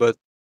COF, but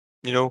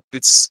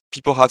it's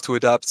people have to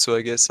adapt. So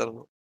I guess I don't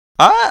know.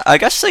 I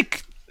guess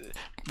like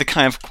the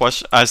kind of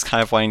question I was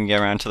kind of wanting to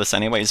get around to this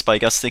anyways, but I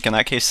guess like in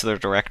that case the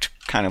direct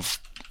kind of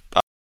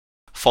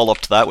follow up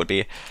to that would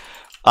be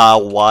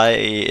why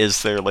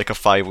is there like a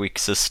 5 week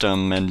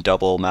system and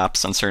double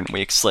maps on certain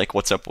weeks? Like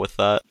what's up with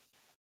that?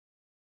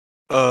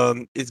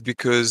 It's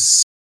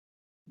because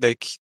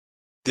like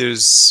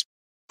there's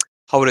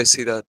how would I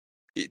say that?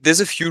 There's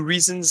a few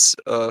reasons.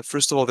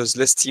 First of all, there's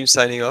less teams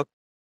signing up,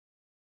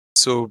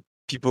 so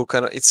people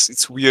kind of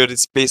it's weird.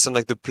 It's based on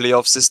like the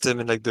playoff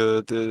system and like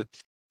the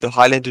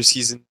Highlander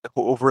season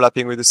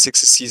overlapping with the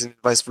Sixes season,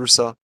 vice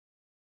versa.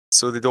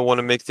 So they don't want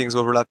to make things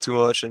overlap too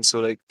much, and so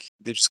like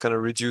they just kind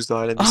of reduce the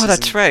Highlander season. Oh,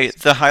 that's right.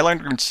 The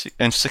Highlander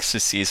and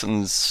Sixes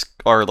seasons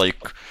are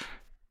like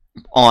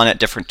on at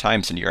different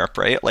times in Europe,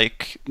 right?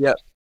 Like yeah.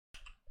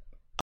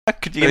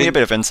 Could you give me a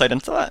bit of insight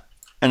into that?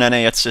 In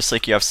NA, it's just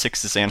like you have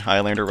Sixes and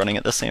Highlander running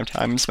at the same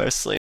times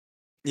mostly.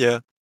 Yeah.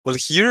 Well,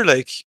 here,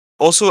 like,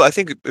 also, I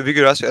think a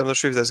bigger aspect, I'm not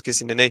sure if that's the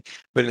case in NA,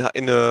 but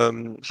in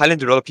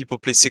Highlander, a lot of people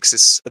play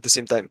Sixes at the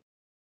same time.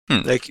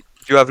 Like,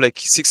 you have, like,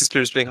 Sixes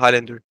players playing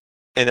Highlander,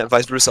 and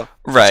vice versa.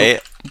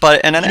 Right. So,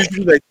 but in NA...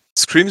 usually, like,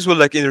 scrims will,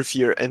 like,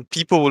 interfere, and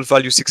people will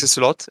value Sixes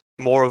a lot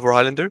more over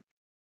Highlander.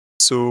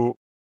 So,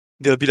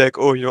 they'll be like,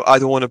 oh, I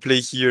don't want to play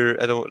here.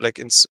 I don't, like,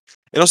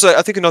 and also,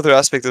 I think another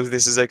aspect of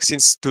this is, like,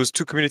 since those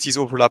two communities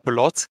overlap a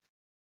lot,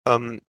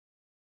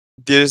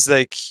 there's,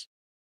 like,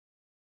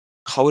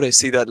 how would I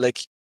say that? Like,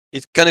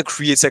 it kind of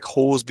creates like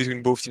holes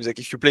between both teams. Like,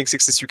 if you're playing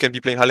Sixes, you can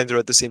be playing Highlander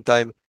at the same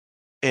time.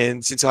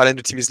 And since the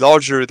Highlander team is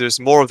larger, there's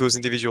more of those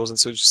individuals, and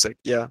so it's just like,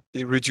 yeah,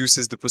 it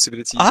reduces the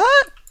possibility.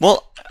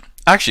 Well,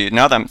 actually,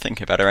 now that I'm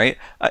thinking about it, right,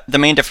 the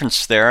main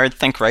difference there, I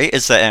think, right,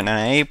 is that in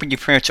NA, you pretty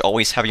much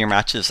always have your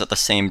matches at the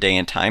same day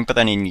and time, but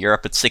then in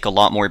Europe, it's like a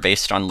lot more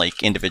based on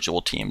like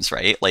individual teams,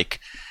 right? Like,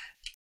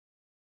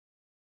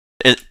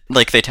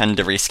 they tend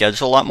to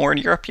reschedule a lot more in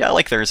Europe. Yeah,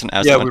 like there isn't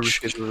as much.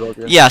 We reschedule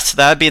a lot. Yeah, so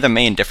that'd be the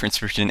main difference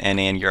between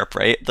NA and Europe,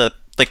 right? The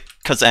like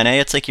because NA,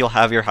 it's like you'll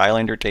have your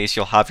Highlander days,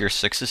 you'll have your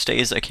Sixes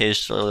days.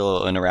 Occasionally,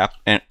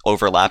 it'll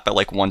overlap at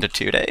like 1 to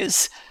 2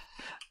 days.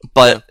 Yeah.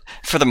 But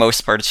for the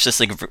most part, it's just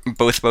like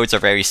both modes are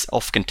very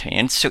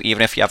self-contained. So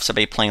even if you have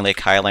somebody playing like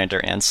Highlander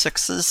and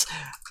Sixes,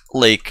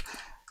 like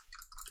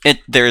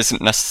there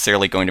isn't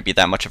necessarily going to be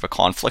that much of a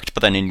conflict.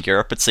 But then in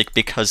Europe, it's like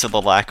because of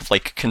the lack of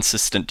like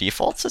consistent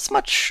defaults as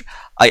much.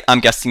 I'm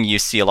guessing you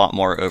see a lot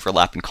more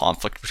overlap and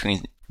conflict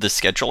between the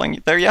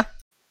scheduling there. Yeah.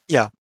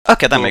 Yeah.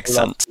 Okay, that No, makes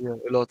a lot. sense. Yeah,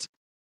 a lot.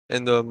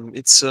 And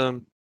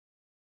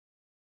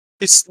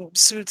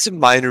it's a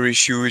minor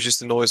issue. It's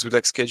just a noise with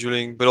like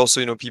scheduling, but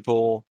also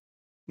people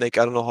like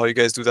I don't know how you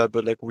guys do that,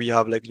 but like we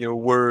have like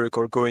work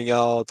or going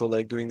out or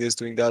like doing this,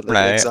 doing that, like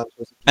Right. exams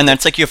or something And then like.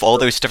 it's like you have all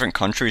So those different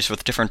countries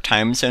with different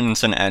time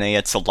zones, and NA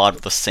it's a lot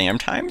of the same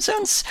time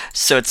zones,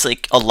 so it's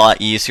like a lot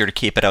easier to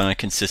keep it on a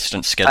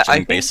consistent I scheduling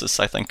think basis,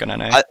 I think, in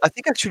NA. I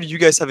think actually you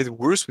guys have it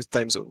worse with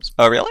time zones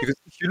Oh, really? because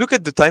if you look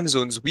at the time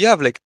zones, we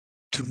have like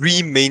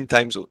three main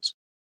time zones.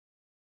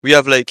 We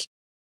have like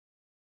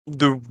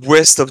the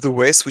west of the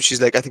west, which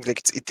is like I think like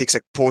it takes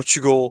like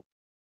Portugal,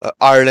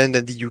 Ireland,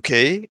 and the UK,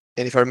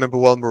 and if I remember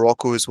well,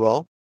 Morocco as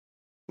well,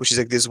 which is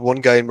like this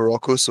one guy in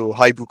Morocco. So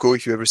hi Buko,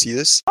 if you ever see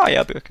this. Oh,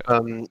 yeah,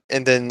 okay.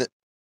 And then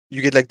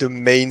you get like the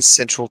main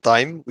central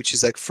time, which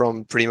is like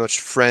from pretty much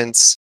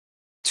France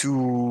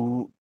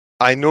to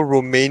I know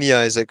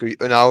Romania is like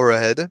an hour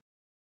ahead,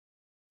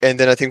 and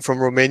then I think from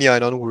Romania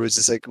and onwards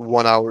it's like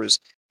 1 hours.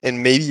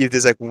 And maybe if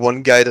there's like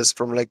one guy that's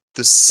from like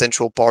the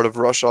central part of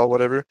Russia or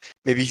whatever,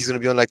 maybe he's gonna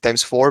be on like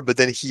times 4, but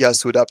then he has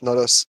to adapt, not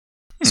us.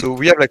 Hmm. So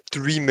we have like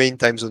three main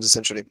time zones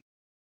essentially,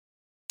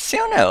 See,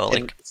 I don't know,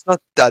 and like, it's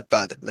not that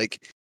bad.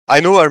 Like I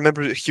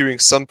remember hearing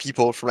some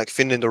people from like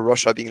Finland or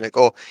Russia being like,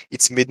 "Oh,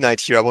 it's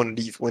midnight here. I want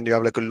to leave." When you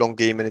have like a long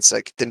game and it's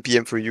like 10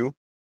 p.m. for you,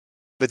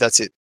 but that's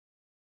it.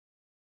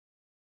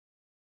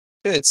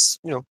 Yeah, it's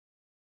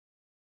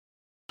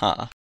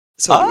huh.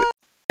 it's how to do it.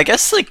 I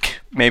guess,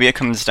 like, maybe it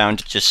comes down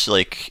to just,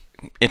 like,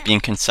 it being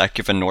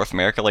consecutive in North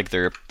America, like,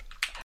 they're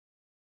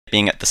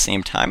being at the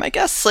same time, I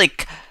guess,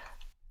 like,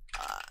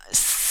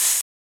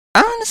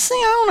 honestly,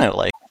 I don't know,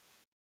 like,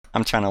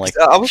 I'm trying to, 'Cause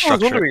like, I was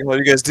structure it. wondering how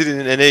you guys did it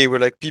in NA, where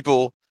like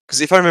people,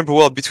 because if I remember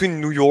well, between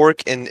New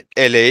York and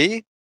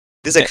LA,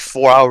 there's like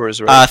 4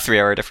 hours, right? 3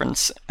 hour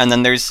difference. And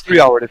then there's 3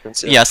 hour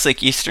difference. Yeah. yes,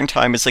 like Eastern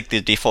time is like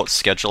the default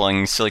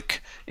scheduling, so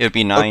like it would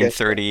be nine Okay.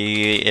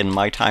 thirty in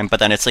my time, but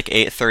then it's like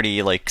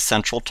 8:30 like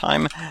Central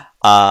time.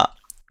 Uh,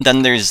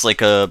 then there's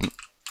like a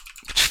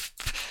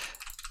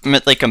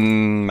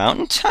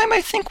Mountain time,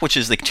 I think, which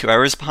is like 2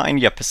 hours behind.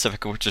 Yeah,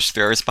 Pacific, which is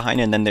 3 hours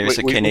behind, and then there's Wait,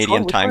 a wait, which one?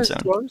 Canadian Which one time is zone.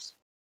 2 hours?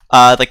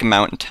 Like a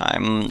Mountain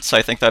time. So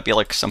I think that'd be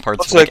like some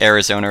parts of Also, like like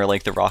Arizona or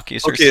like the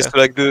Rockies or okay, so. so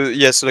like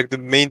so like the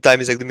main time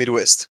is like the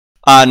Midwest.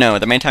 No,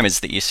 the main time is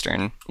the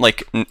Eastern,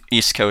 like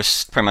East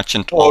Coast, pretty much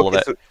in Oh, all of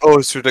okay.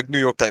 it. So like New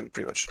York time,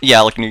 pretty much.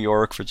 Yeah, like New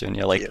York,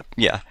 Virginia, like Yeah.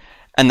 yeah.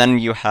 And then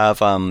you have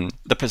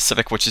the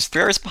Pacific, which is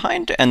 3 hours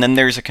behind, and then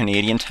there's a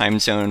Canadian time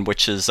zone,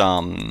 which is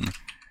an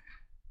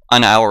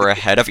hour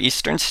ahead of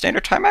Eastern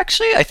Standard Time.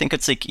 Actually, I think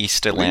it's like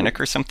East Really Atlantic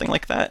or something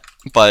like that,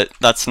 but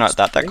that's not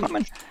that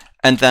common. strange.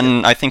 And Yeah.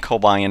 then I think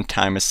Hawaiian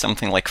time is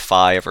something like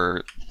 5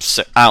 or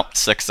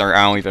 6, or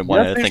I don't even Do you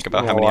want have to players think from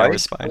about how many Hawaii?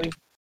 hours behind.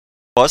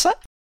 What was that?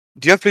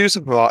 Do you have players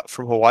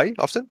from Hawaii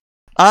often?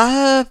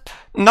 Uh,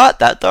 Not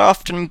that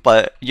often,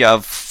 but you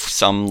have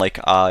some like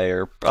I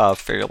are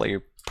fairly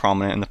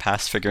prominent in the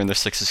past figure in the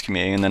Sixes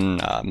community, and then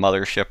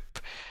Mothership,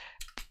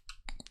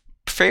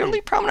 Hmm.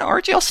 fairly prominent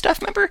RGL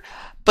staff member.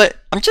 But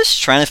I'm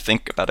just trying to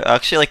think about it.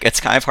 Actually, like it's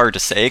kind of hard to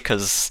say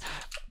because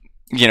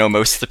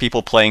most of the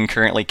people playing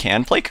currently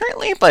can play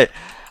currently, but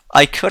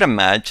I could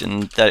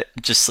imagine that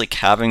just like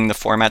having the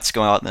formats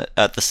go out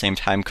at the same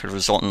time could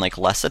result in like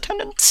less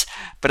attendance.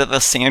 But at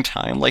the same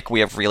time, like we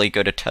have really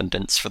good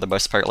attendance for the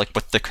most part, like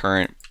with the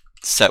current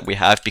set we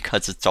have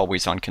because it's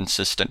always on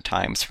consistent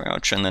times pretty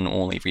much, and then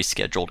only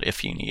rescheduled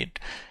if you need.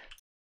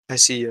 I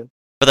see. Yeah.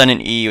 But then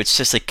in EU, it's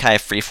just like kind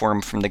of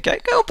freeform from the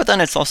get go. But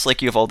then it's also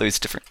like you have all those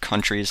different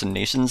countries and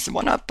nations and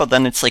whatnot. But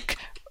then it's like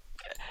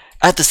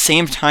at the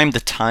same time, the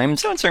time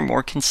zones are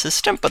more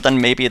consistent. But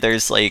then maybe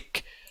there's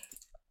like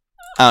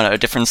I don't know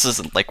differences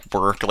in like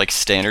work like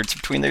standards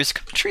between those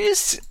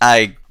countries.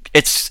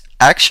 It's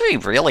actually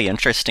really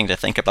interesting to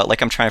think about.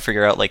 Like I'm trying to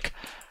figure out like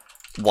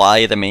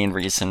why the main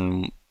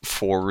reason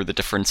for the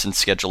difference in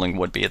scheduling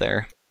would be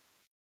there.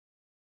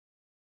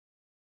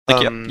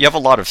 Like you Um, have a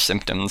lot of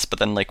symptoms, but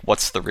then like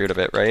what's the root of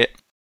it, right?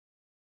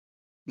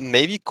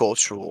 maybe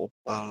cultural.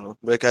 I don't know.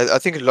 Like I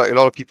think a lot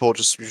of people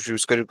just usually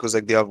schedule because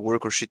like they have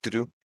work or shit to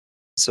do.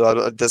 So I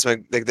don't, that's my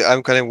like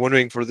I'm kind of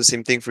wondering for the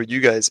same thing for you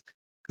guys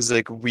because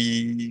like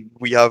we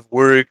have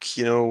work,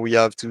 we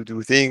have to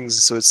do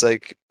things. So it's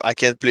like I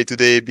can't play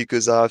today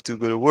because I have to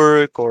go to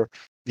work or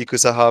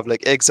because I have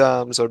like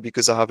exams or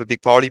because I have a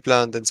big party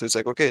planned. And so it's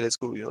like okay, let's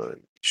go.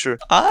 Sure,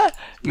 Uh,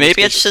 we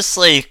Maybe reschedule. it's just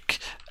like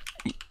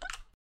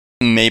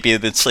maybe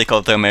it's like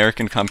all the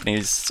American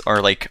companies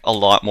are like a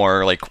lot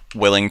more like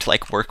willing to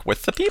like work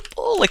with the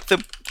people. Like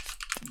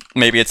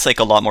maybe it's like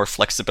a lot more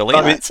flexibility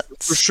I in mean, that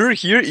for sense. sure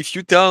here, if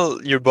you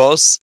tell your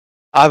boss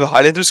I have a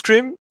Highlander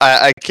scrim.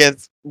 I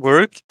can't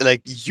work.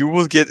 Like you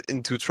will get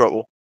into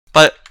trouble.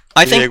 But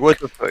I You'll be think like, what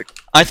the fuck?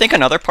 I think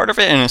another part of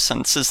it, in a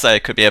sense, is that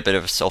it could be a bit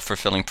of a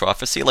self-fulfilling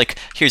prophecy. Like,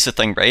 here's the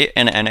thing, right?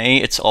 In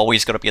NA, it's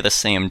always going to be the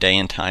same day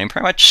and time,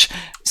 pretty much.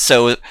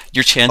 So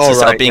your Oh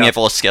chances of right, being yeah.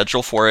 able to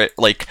schedule for it,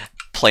 like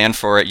plan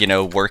for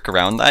it, work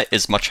around that,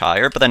 is much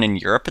higher. But then in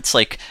Europe, it's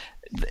like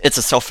it's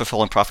a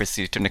self-fulfilling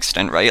prophecy to an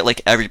extent, right?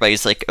 Like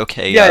everybody's like,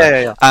 okay, Yeah, yeah,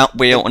 yeah, yeah.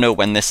 we And don't know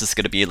when this is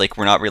going to be. Like,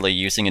 we're not really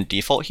using a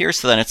default here,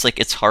 so then it's like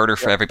it's harder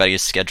for yeah, everybody to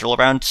schedule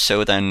around.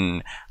 So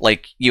then,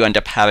 like, you end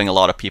up having a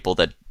lot of people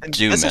that and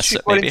do that's miss actually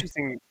it, quite maybe.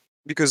 interesting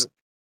because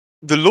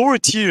the lower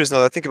tiers, now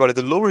that I think about it,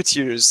 the lower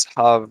tiers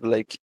have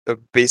like a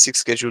basic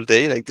schedule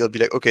day. Like they'll be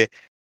like, okay,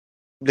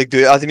 like the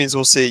admins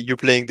will say you're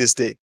playing this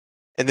day,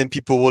 and then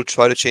people will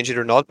try to change it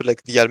or not. But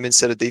like the admin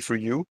set a day for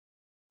you.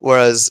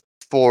 Whereas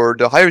for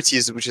the higher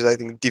tiers, which is I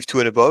think Div 2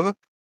 and above,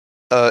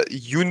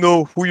 you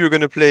know who you're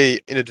gonna play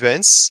in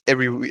advance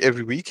every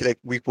week, like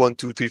week 1,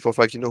 2, 3, 4,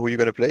 5. You know who you're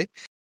gonna play,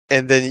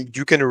 and then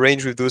you can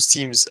arrange with those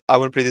teams. I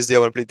want to play this day. I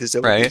want to play this day.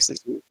 I want to play Right. this day.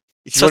 So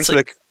if you So want it's to like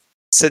like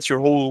set your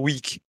whole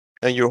week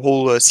and your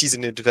whole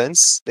season in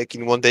advance, like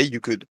in one day, you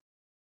could.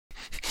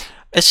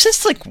 it's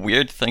just like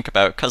weird to think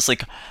about because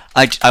like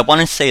I want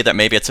to say that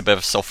maybe it's a bit of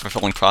a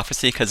self-fulfilling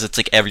prophecy because it's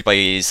like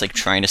everybody's like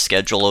trying to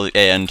schedule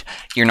and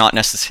you're not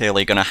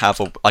necessarily going to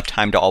have a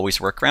time to always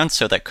work around,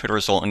 so that could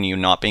result in you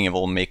not being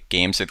able to make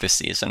games of this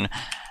season,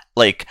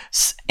 like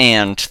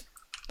and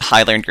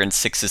Highlander and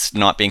Sixes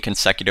not being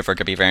consecutive are going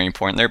to be very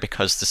important there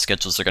because the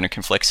schedules are going to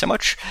conflict so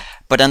much.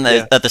 But then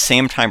Yeah. at the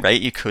same time,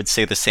 right, you could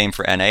say the same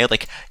for NA.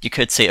 Like, you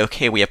could say,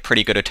 okay, we have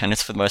pretty good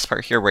attendance for the most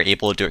part here. We're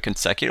able to do it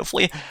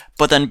consecutively.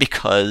 But then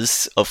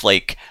because of,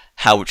 like,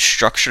 how it's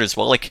structured as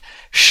well, like,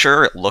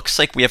 sure, it looks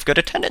like we have good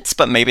attendance,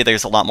 but maybe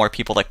there's a lot more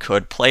people that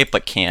could play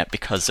but can't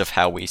because of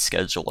how we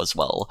schedule as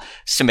well.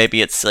 So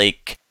maybe it's,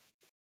 like,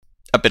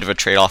 a bit of a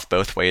trade off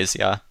both ways,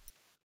 yeah.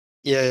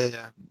 Yeah, yeah,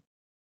 yeah.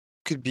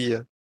 Could be.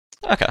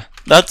 Okay.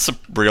 That's a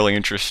really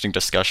interesting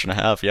discussion to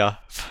have, yeah.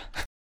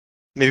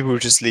 Maybe we're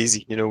just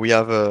lazy. You know, we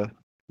have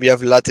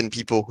Latin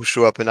people who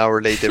show up an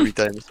hour late every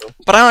time. So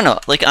But I don't know.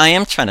 Like I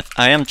am trying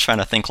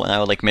to think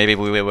now. Like maybe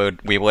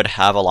we would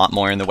have a lot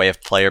more in the way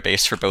of player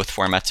base for both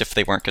formats if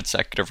they weren't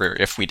consecutive, or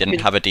if we I didn't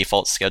mean, have a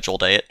default schedule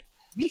date.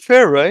 to be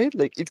fair, right?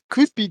 Like it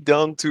could be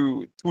down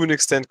to an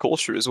extent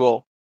culture as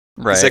well.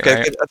 Because Right,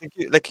 right, I think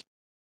like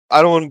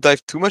I don't want to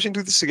dive too much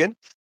into this again,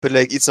 but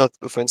like it's not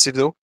offensive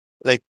though.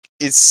 Like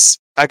it's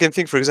I can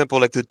think for example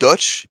like the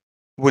Dutch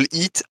will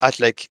eat at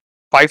like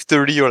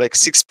 5:30 or like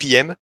 6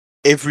 p.m.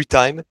 every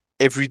time,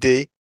 every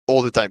day,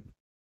 all the time.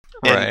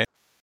 And right,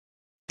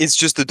 it's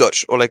just the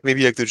Dutch, or like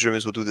maybe like the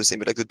Germans will do the same,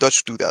 but like the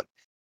Dutch do that.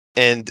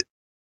 And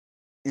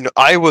you know,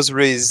 I was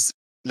raised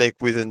like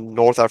with a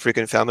North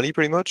African family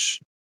pretty much.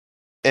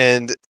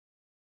 And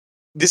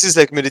this is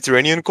like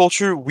Mediterranean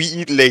culture. We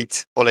eat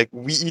late, or like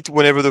we eat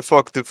whenever the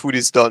fuck the food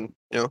is done,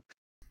 you know?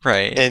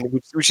 right. And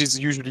which is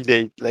usually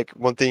late. Like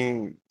one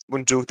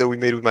joke that we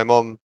made with my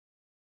mom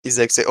is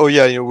like say, "Oh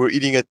yeah, you know, we're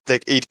eating at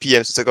like 8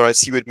 p.m. So it's like, all right,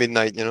 see you at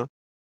midnight," you know.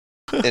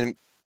 And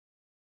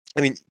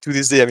I mean, to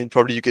this day, I mean,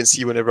 probably you can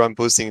see whenever I'm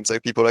posting, it's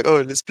like people are like,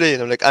 "Oh, let's play,"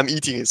 and I'm like, "I'm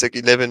eating." It's like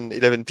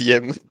 11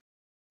 p.m.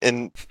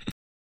 and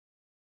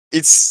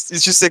it's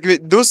just like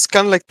those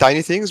kind of like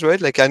tiny things, right?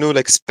 Like I know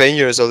like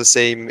Spaniards are the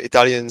same,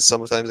 Italians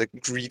sometimes, like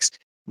Greeks.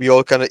 We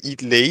all kind of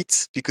eat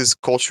late because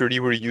culturally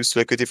we're used to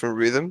like a different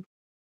rhythm,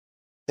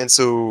 and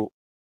so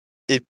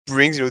it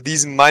brings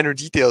these minor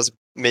details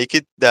make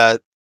it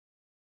that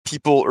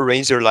people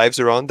arrange their lives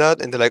around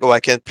that, and they're like, oh, I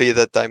can't play at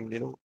that time, you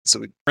know.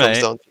 So it comes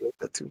Right. down to like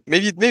that too.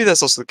 Maybe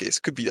that's also the case.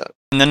 Could be that.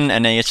 And then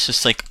in NA, it's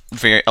just like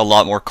a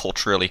lot more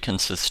culturally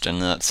consistent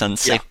in that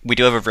sense. Yeah. Like we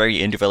do have a very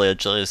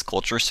individualized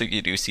culture, so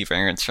you do see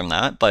variants from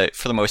that. But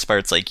for the most part,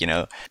 it's like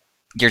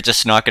you're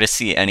just not going to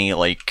see any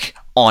like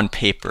on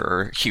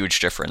paper huge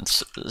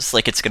differences.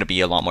 Like it's going to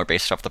be a lot more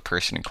based off the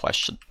person in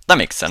question. That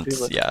makes Pretty sense.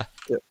 much. Yeah.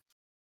 Yeah.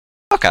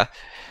 Okay.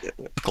 Yeah.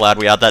 Yeah. Glad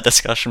we had that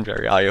discussion.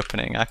 Very eye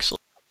opening, actually.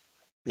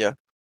 Yeah.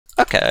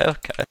 Okay.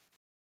 Okay.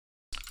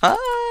 Uh,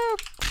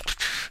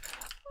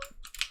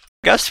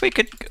 guess we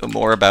could go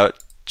more about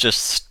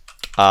just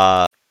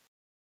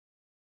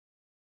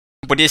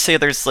would you say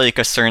there's like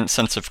a certain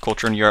sense of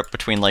culture in Europe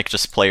between like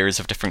just players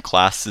of different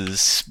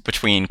classes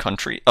between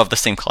country of the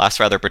same class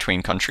rather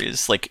between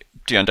countries? Like,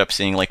 do you end up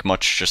seeing like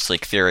much just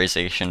like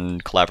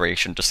theorization,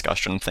 collaboration,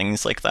 discussion,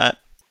 things like that?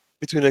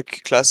 Between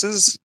like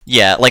classes,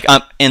 Yeah, like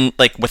in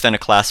like within a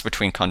class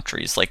between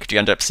countries, like do you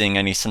end up seeing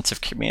any sense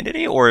of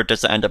community, or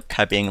does it end up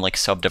being like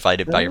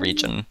subdivided by um,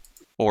 region,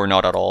 or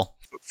not at all?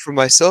 for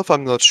myself,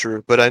 I'm not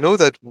sure, but I know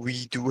that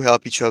we do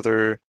help each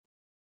other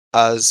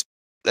as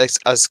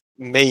as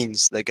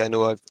mains. Like I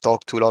know I've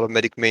talked to a lot of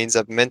medic mains,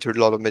 I've mentored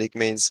a lot of medic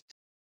mains,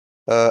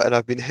 and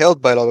I've been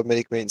helped by a lot of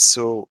medic mains.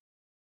 So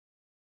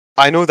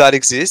I know that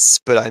exists,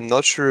 but I'm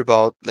not sure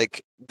about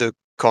like the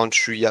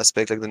country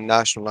aspect, like the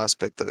national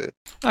aspect of it.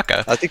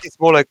 Okay. I think it's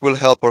more like we'll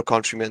help our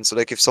countrymen. So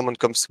like if someone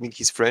comes to me,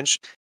 he's French,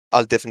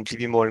 I'll definitely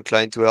be more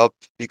inclined to help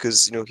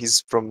because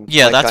he's from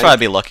Yeah, my that's what kind. I'd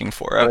be looking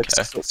for. Or like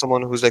Okay.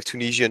 someone who's like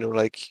Tunisian or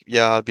like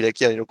yeah, I'll be like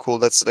yeah, cool.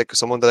 That's like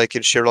someone that I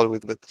can share a lot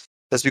with, but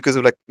that's because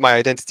of like my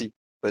identity.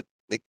 But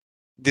like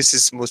this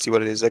is mostly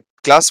what it is. Like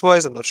class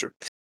wise, I'm not sure.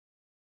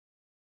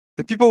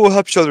 The people will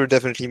help each other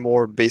definitely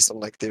more based on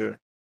like their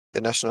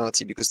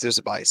nationality because there's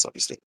a bias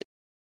obviously.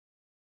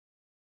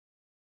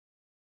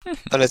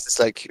 Unless it's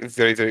like a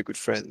very, very good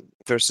friend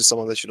versus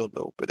someone that you don't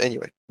know. But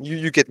anyway,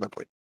 you get my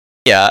point.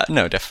 Yeah,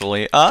 no,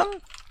 definitely.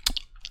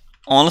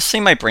 Honestly,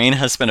 my brain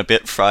has been a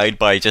bit fried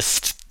by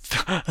just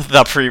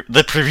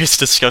the previous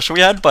discussion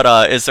we had.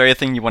 But is there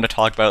anything you want to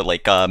talk about,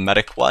 like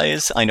medic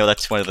wise? I know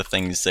that's one of the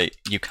things that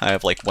you kind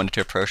of like wanted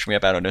to approach me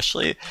about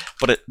initially.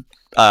 But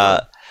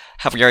Uh,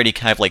 have we already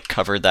kind of like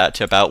covered that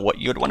to about what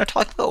you would want to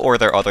talk about, or are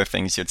there other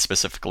things you'd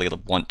specifically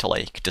want to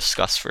like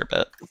discuss for a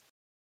bit?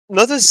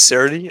 Not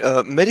necessarily.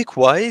 Medic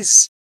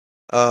wise,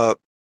 uh,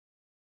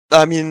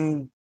 I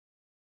mean,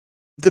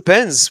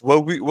 depends.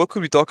 What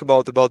could we talk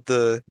about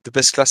the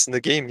best class in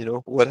the game?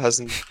 What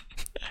hasn't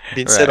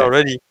been said Right.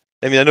 already.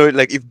 I mean, I know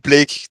like if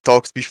Blake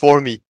talked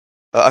before me,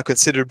 I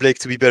consider Blake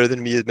to be better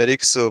than me at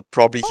medics, so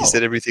probably he Oh,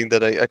 said everything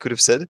that I could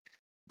have said.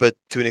 But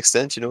to an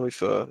extent,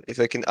 if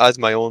I can add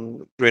my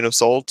own grain of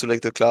salt to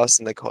like the class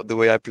and like the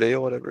way I play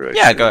or whatever,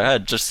 yeah. sure. Go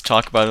ahead. Just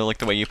talk about it like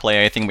the way you play.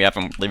 Anything we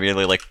haven't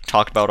really like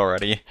talked about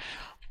already.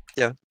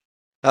 Yeah,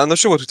 I'm not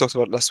sure what we talked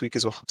about last week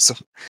as well, so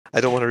I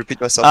don't want to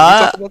repeat myself. Did we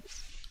Uh, talk about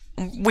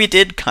this? We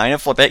did kind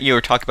of. I bet you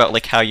were talking about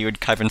like how you would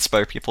kind of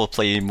inspire people to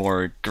play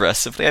more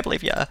aggressively. I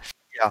believe. Yeah.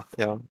 Yeah,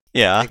 yeah, I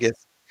Yeah.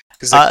 guess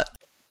because like Uh.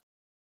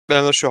 but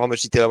I'm not sure how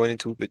much detail I went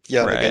into, but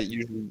yeah, like I Right.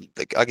 usually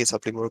like I guess I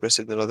play more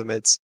aggressive than other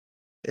meds,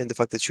 and the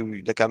fact that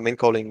you like I'm main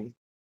calling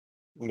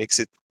makes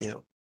it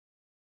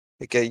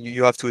like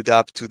you have to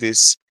adapt to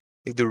this,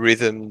 like the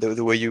rhythm,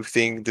 the way you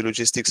think, the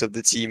logistics of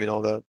the team, and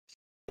all that.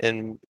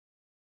 And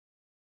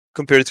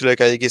compared to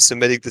like I guess a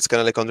medic that's kind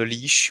of like on the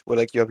leash, where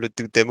like you have the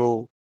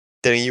demo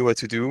telling you what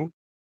to do.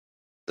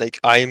 Like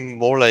I'm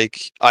more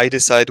like I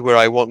decide where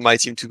I want my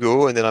team to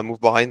go, and then I move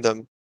behind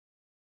them.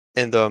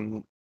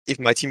 And if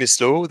my team is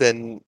slow,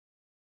 then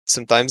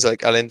sometimes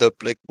like I'll end up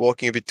like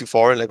walking a bit too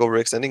far and like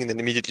overextending, and then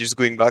immediately just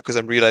going back because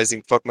I'm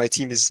realizing fuck my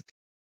team is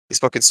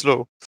fucking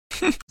slow.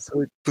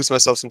 So it puts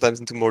myself sometimes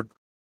into more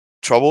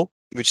trouble,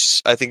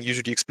 which I think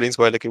usually explains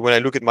why, like, when I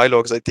look at my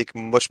logs, I take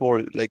much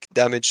more like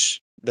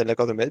damage than like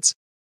other meds.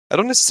 I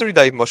don't necessarily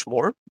die much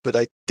more, but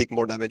I take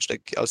more damage.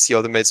 Like, I'll see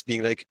other meds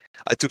being like,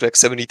 I took like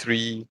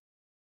 73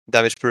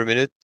 damage per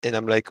minute, and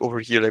I'm like over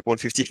here like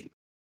 150,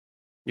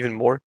 even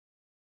more.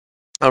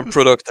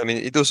 Product, I mean,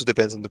 it also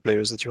depends on the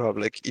players that you have.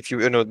 Like, if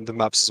you know the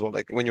maps as well,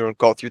 like when you're on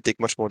Koth, you take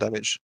much more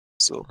damage.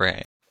 So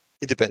Right.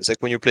 it depends. Like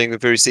when you're playing a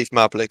very safe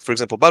map, like for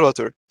example,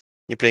 Badwater,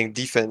 you're playing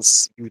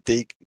defense, you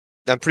take.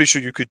 I'm pretty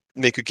sure you could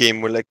make a game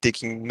where like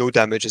taking no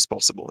damage is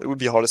possible. It would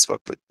be hard as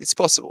fuck, but it's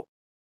possible.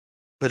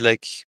 But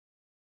like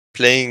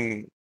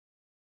playing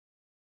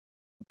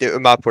a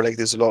map where like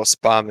there's a lot of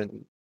spam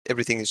and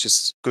everything is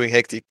just going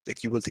hectic,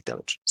 like you will take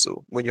damage.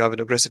 So when you have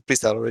an aggressive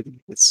playstyle already,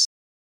 it's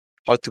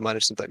hard to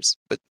manage sometimes.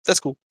 But that's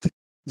cool.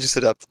 Just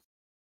adapt.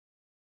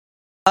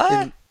 Uh.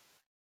 And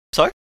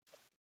Sorry.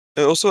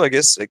 also, I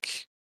guess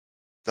like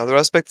another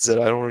aspect is that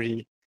I don't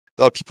really.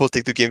 A lot of people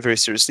take the game very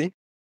seriously.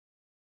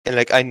 And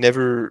like I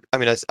never, I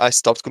mean, I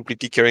stopped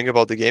completely caring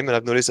about the game, and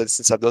I've noticed that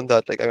since I've done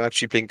that, like I'm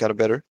actually playing kind of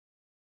better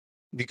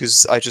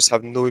because I just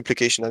have no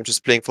implication. I'm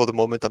just playing for the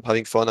moment. I'm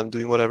having fun. I'm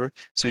doing whatever.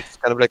 So it's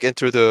kind of like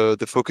enter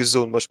the focus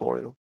zone much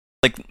more.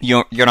 Like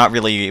you're not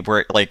really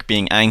like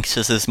being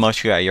anxious as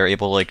much. Yeah, you're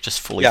able to like just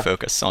fully Yeah,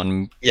 focus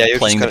on yeah. You're just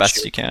playing the kind of best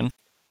chill, you can.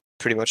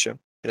 pretty much. Yeah.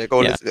 You're like,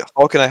 oh, Yeah.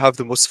 how can I have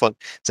the most fun?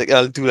 It's like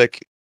I'll do like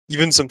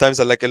even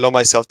sometimes I like allow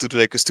myself to do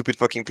like a stupid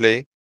fucking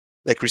play.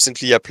 Like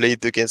recently, I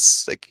played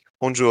against like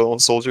Honjo on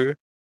Soldier,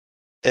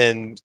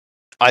 and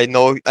I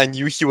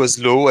knew he was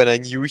low, and I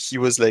knew he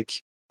was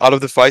like out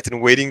of the fight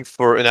and waiting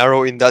for an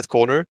arrow in that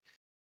corner.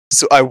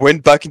 So I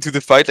went back into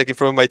the fight, like in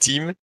front of my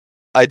team.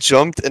 I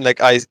jumped and like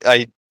I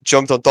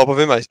jumped on top of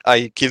him.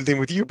 I killed him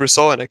with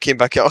Ubersaw and I came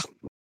back out.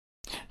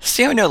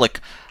 See, I know, like,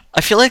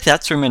 I feel like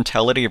that's where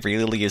mentality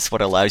really is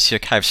what allows you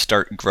to kind of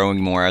start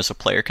growing more as a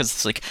player. Because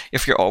it's like,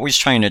 if you're always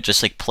trying to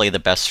just, like, play the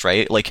best,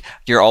 right? Like,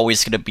 you're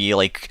always going to be,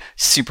 like,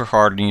 super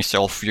hard on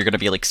yourself. You're going to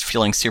be, like,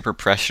 feeling super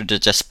pressured to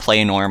just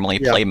play normally,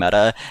 Yeah, play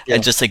meta, yeah,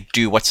 and just, like,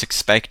 do what's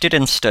expected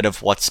instead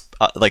of what's,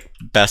 like,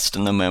 best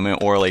in the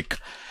moment, or, like,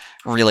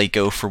 really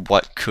go for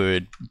what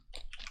could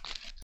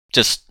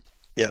just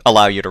yeah.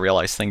 allow you to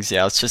realize things.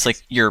 Yeah, it's just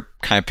like you're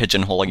kind of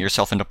pigeonholing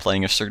yourself into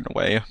playing a certain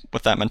way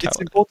with that It's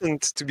mentality.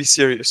 important to be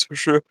serious for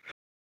sure.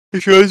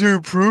 If you want to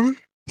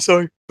improve,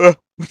 sorry.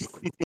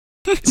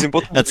 It's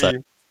important to That's it.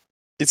 be.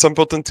 It's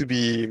important to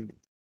be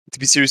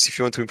serious if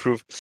you want to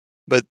improve.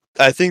 But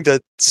I think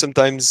that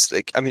sometimes,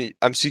 like, I mean,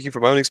 I'm speaking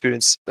from my own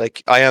experience.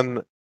 Like, I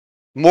am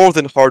more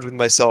than hard with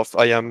myself.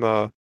 I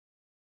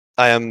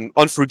am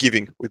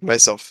unforgiving with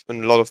myself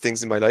on a lot of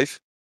things in my life,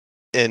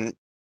 and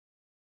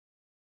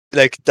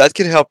like that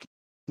can help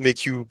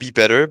make you be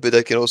better, but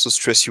that can also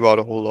stress you out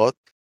a whole lot.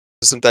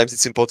 Sometimes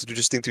it's important to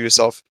just think to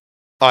yourself,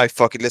 I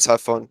fuck it, let's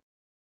have fun.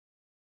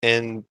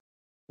 And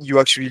you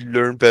actually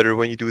learn better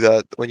when you do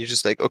that. When you're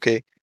just like,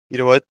 okay, you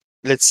know what?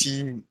 Let's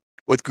see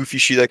what goofy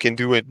shit I can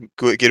do and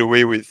get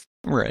away with.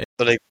 Right.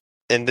 But like,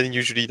 and then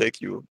usually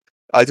like you,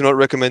 I do not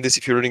recommend this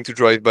if you're learning to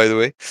drive, by the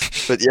way.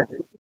 But yeah,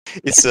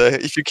 it's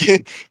if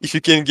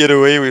you can get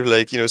away with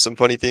like some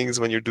funny things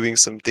when you're doing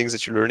some things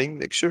that you're learning,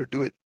 like sure,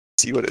 do it.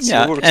 See what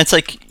Yeah, and works. it's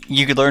like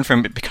you could learn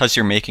from it because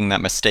you're making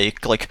that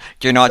mistake. Like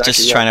you're not Exactly.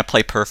 just Yeah. trying to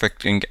play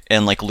perfect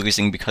and like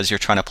losing because you're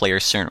trying to play a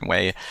certain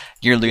way.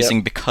 You're Yeah.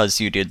 losing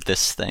because you did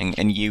this thing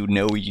and you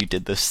know you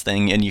did this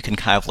thing and you can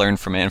kind of learn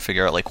from it and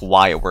figure out like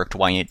why it worked,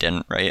 why it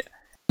didn't, right?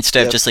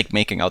 Instead of Yeah. just like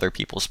making other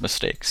people's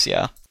mistakes.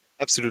 Yeah.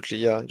 Absolutely.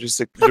 Yeah.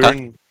 Just like Okay.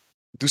 learn,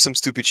 do some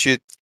stupid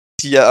shit.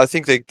 Yeah, I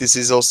think like this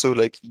is also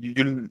like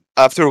you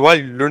after a while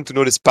you learn to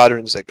notice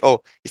patterns. Like,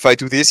 oh, if I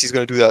do this, he's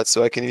gonna do that,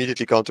 so I can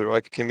immediately counter, or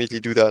I can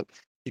immediately do that.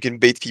 You can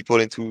bait people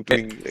into Right.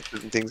 doing like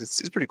certain things.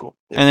 It's pretty cool.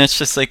 Yeah. And it's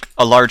just like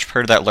a large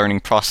part of that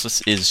learning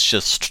process is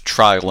just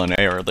trial and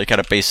error. Like at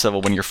a base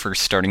level, when you're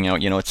first starting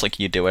out, it's like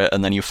you do it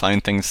and then you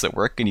find things that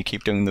work and you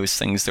keep doing those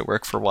things that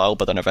work for a while,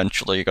 but then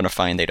eventually you're going to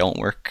find they don't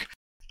work.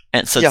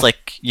 And so it's Yeah.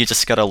 like you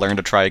just got to learn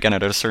to try again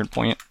at a certain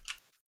point.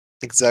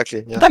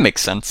 Exactly. Yeah. That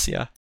makes sense,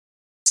 yeah.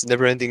 It's a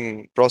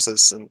never-ending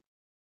process, and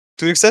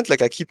to an extent,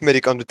 like I keep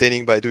medic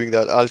entertaining by doing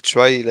that. I'll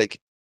try like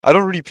I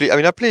don't really play. I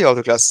mean, I play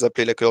other classes. I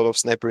play like a lot of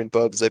sniper in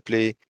pubs. I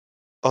play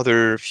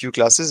other few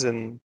classes,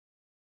 and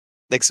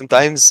like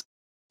sometimes,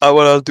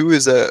 what I'll do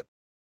is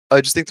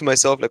I just think to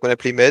myself, like when I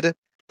play med,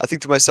 I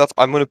think to myself,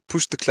 I'm gonna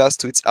push the class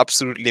to its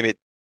absolute limit.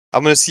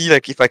 I'm gonna see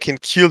like if I can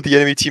kill the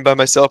enemy team by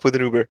myself with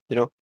an Uber,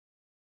 or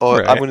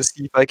I'm Right. gonna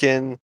see if I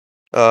can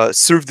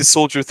serve the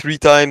soldier 3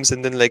 times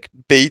and then like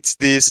bait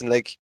this and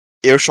like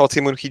air shot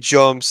him when he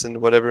jumps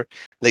and whatever.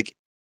 Like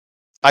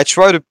I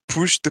try to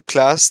push the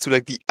class to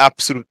like the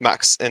absolute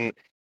max, and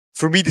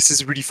for me, this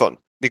is really fun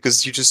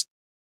because you just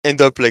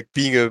end up like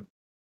being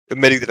a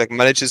medic that like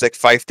manages like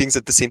 5 things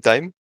at the same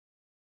time,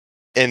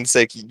 and it's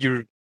like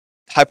you're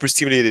hyper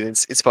stimulated.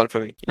 It's fun for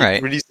me. It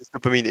Right. releases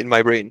dopamine in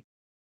my brain.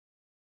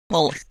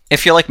 Well,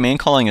 if you like main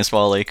calling as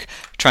well, like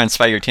try and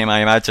inspire your team,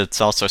 I imagine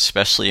it's also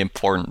especially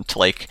important to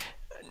like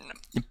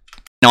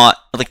not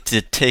like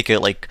to take it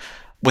like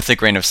with a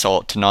grain of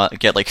salt, to not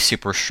get like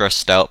super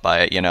stressed out by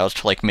it,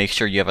 to like make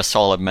sure you have a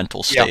solid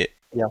mental Yeah, state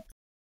yeah.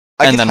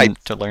 I and get then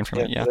hyped, to learn from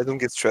yeah, it, yeah. but I don't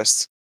get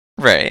stressed.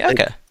 Right, Like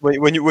okay.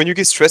 when you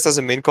get stressed as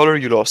a main caller,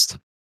 you lost.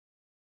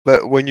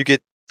 But when you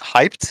get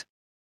hyped,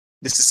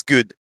 this is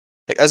good.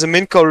 Like as a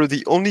main caller,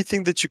 the only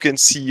thing that you can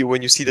see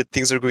when you see that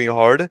things are going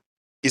hard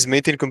is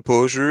maintain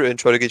composure and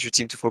try to get your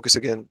team to focus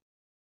again.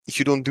 If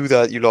you don't do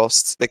that, you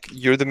lost. Like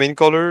you're the main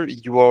caller,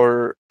 you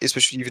are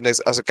especially even as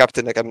a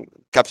captain, like I'm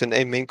captain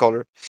and main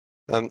caller.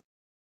 Um,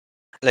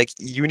 like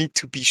you need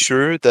to be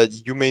sure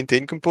that you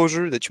maintain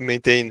composure, that you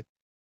maintain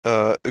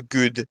a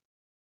good,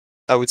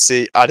 I would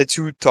say,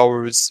 attitude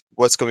towards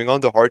what's going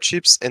on, the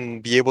hardships,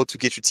 and be able to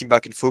get your team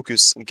back in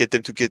focus and get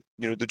them to get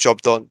the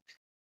job done.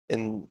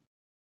 And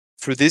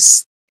for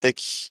this, like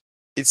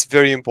it's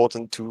very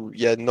important to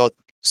not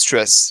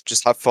stress,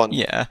 just have fun.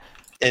 Yeah.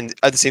 And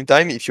at the same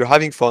time, if you're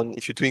having fun,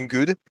 if you're doing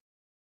good,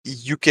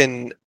 you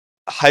can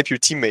hype your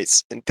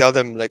teammates and tell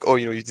them like, oh,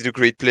 you did a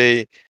great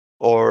play,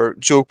 or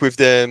joke with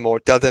them, or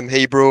tell them,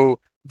 hey, bro,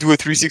 do a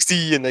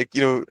 360, and like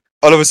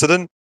all of a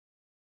sudden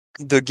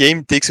the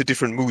game takes a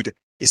different mood.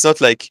 It's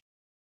not like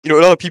a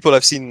lot of people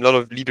I've seen, a lot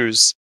of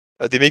leaders,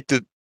 they make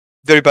the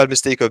very bad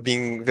mistake of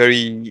being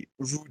very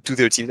rude to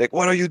their team. Like,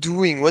 what are you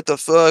doing? What the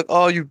fuck?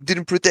 Oh, you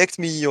didn't protect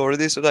me, or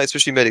this or that.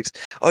 Especially medics.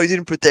 Oh, you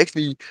didn't protect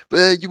me,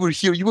 but you were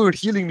here. You were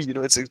healing me.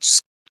 It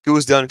just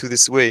goes down into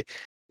this way.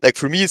 Like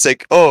for me, it's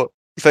like, oh,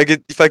 if I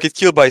get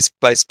killed by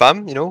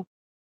spam,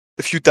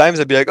 a few times,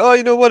 I'd be like,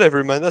 oh,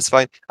 whatever, man, that's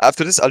fine.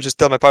 After this, I'll just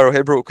tell my pyro,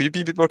 hey, bro, could you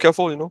be a bit more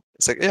careful?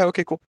 It's like, yeah,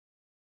 okay, cool.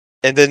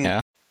 And then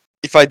Yeah.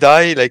 if I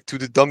die like to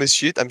the dumbest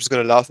shit, I'm just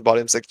gonna laugh about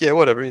it. It's like, yeah,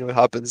 whatever, it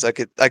happens. I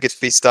get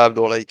face stabbed,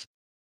 or like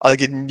I'll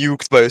get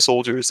nuked by a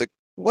soldier. It's like,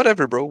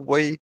 whatever, bro.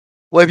 Why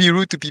be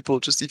rude to people?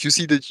 Just if you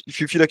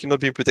feel like you're not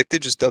being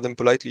protected, just tell them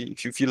politely.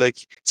 If you feel like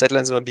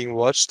sidelines are not being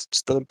watched,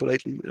 just tell them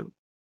politely.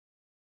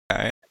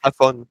 Alright. Have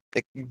fun.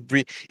 Like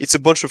it's a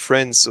bunch of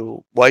friends,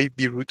 so why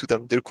be rude to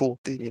them? They're cool.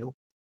 They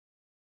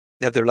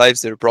have their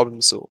lives, their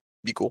problems, so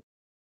be cool.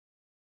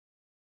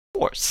 Of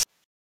course.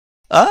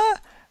 Uh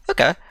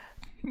okay.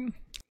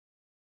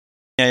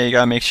 Yeah, you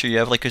gotta make sure you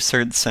have like a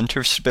certain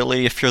center of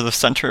stability if you're the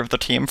center of the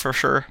team for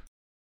sure.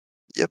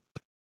 Yep.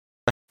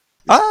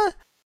 Uh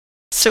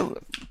so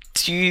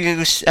do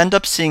you end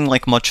up seeing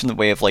like much in the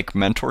way of like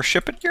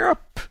mentorship in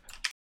Europe?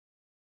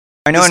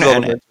 I know There's a lot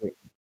of in mentoring.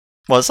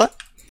 was that?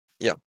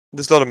 Yeah,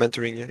 there's a lot of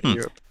mentoring, yeah, in Hmm.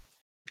 Europe.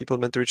 People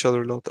mentor each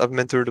other a lot. I've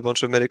mentored a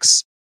bunch of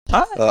medics.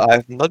 Ah, I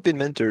have not been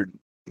mentored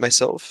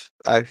myself.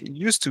 I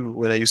used to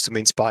when I used to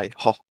main spy.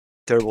 Ha,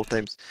 terrible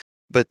times.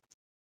 But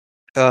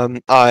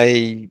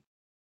I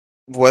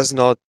was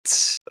not.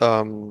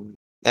 I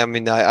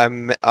mean,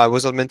 I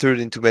was not mentored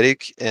into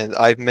medic, and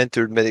I've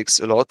mentored medics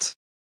a lot.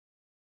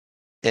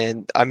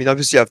 And I mean,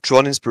 obviously, I've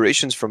drawn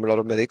inspirations from a lot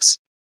of medics,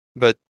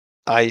 but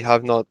I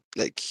have not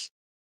like.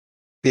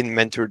 been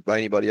mentored by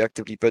anybody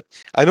actively, but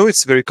I know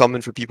it's very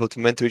common for people to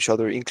mentor each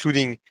other,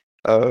 including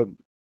uh,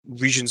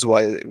 regions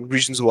wide.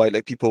 Regions wide,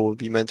 like people will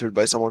be mentored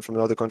by someone from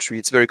another country.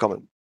 It's very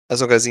common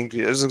as long as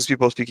English, as long as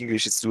people speak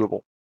English, it's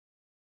doable.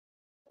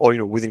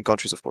 Or within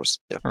countries, of course.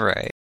 Yeah.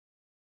 Right.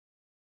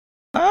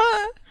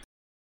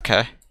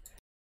 Okay.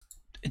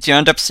 Do you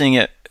end up seeing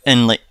it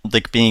in like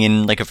being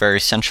in like a very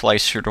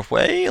centralized sort of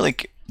way?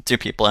 Like, do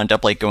people end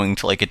up like going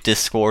to like a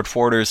Discord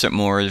for it, or is it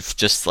more of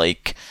just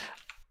like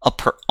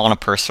on a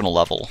personal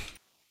level?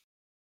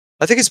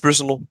 I think it's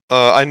personal.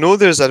 I know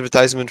there's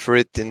advertisement for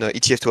it in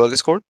ETF2L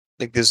Discord.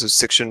 Like there's a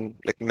section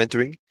like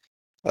mentoring.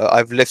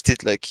 I've left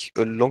it like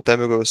a long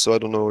time ago, so I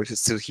don't know if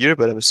it's still here,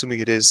 but I'm assuming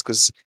it is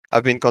because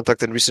I've been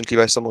contacted recently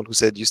by someone who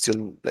said you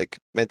still like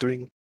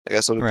mentoring. Like I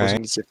saw the post Right.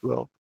 on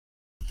ETF2L.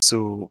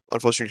 So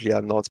unfortunately,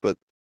 I'm not. But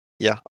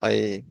yeah,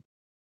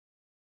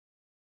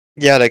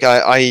 like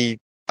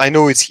I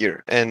know it's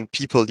here and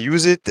people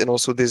use it, and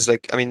also there's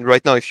like I mean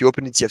right now if you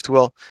open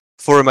ETF2L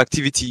forum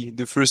activity,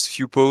 the first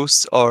few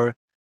posts are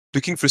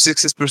looking for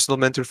 6S personal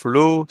mentor for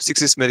low,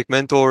 6S medic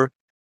mentor,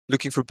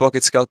 looking for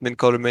pocket scout main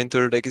color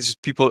mentor. Like it's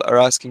just people are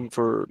asking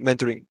for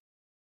mentoring.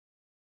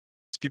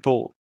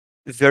 People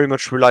very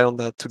much rely on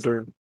that to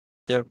learn.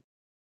 Yeah,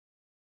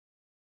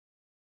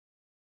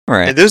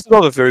 Right. and there's a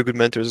lot of very good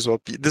mentors as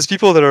well. There's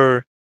people that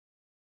are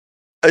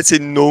I'd say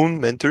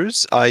known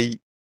mentors. I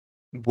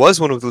was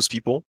one of those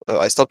people.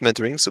 I stopped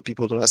mentoring, so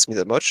people don't ask me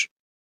that much.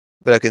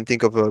 But I can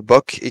think of a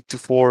Buck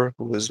 824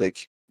 who was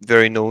like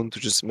very known to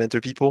just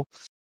mentor people.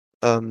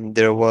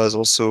 There was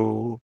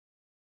also,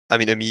 I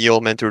mean,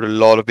 Emil mentored a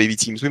lot of baby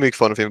teams. We make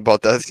fun of him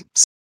about that.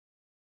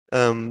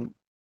 um,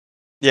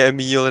 yeah,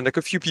 Emil and like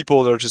a few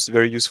people that are just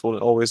very useful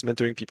and always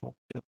mentoring people.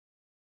 Yeah.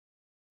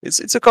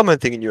 It's a common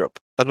thing in Europe.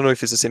 I don't know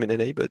if it's the same in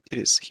NA, but it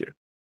is here.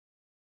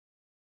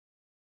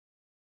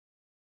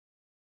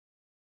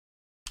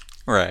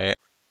 Right.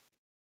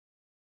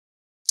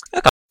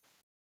 Okay.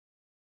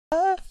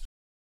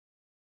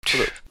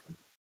 Hello.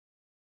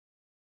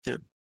 Yeah.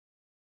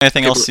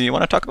 Anything Okay, bro. else you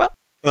want to talk about?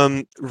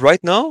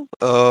 Right now,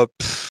 I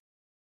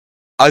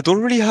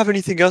don't really have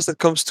anything else that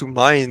comes to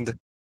mind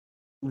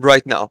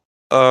right now.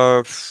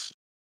 Not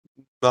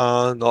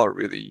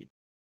really.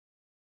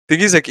 Thing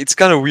is, like, it's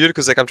kind of weird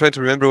because like I'm trying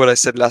to remember what I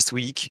said last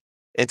week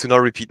and to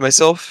not repeat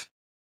myself.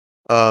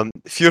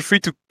 Feel free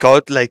to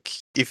cut like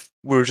if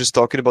we're just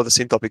talking about the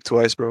same topic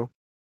twice, bro.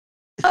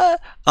 I don't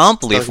It's not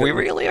believe we good.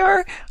 really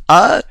are.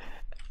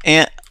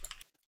 And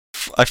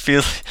I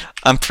feel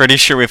I'm pretty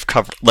sure we've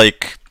covered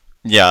like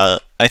yeah.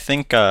 I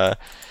think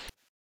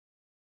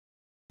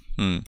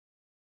hmm.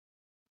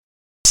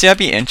 See, I'd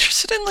be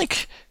interested in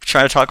like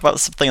trying to talk about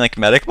something like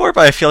medic more,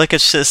 but I feel like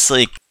it's just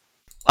like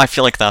I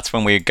feel like that's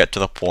when we get to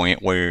the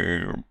point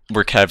where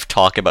we're kind of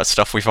talking about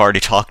stuff we've already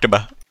talked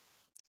about.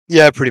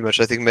 Yeah, pretty much.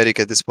 I think medic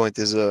at this point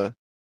is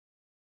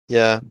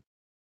yeah.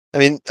 I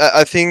mean,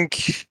 I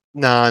think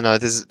nah.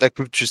 This is like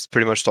we've just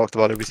pretty much talked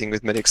about everything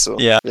with medic. So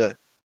Yeah, yeah,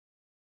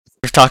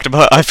 we've talked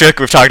about. I feel like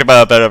we've talked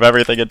about a bit of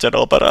everything in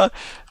general, but yeah.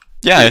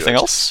 pretty Anything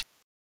much. else?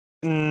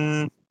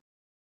 Mm,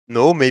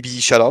 no, maybe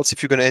shoutouts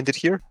if you're gonna end it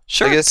here. I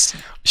Sure. guess.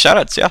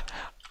 Shoutouts, yeah.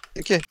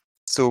 Okay.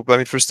 So I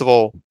mean, first of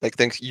all, like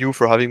thank you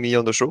for having me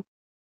on the show.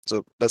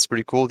 So that's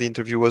pretty cool. The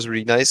interview was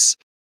really nice.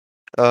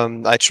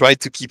 I tried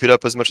to keep it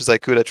up as much as I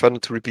could. I tried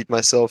not to repeat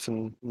myself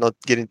and not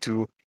get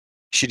into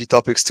shitty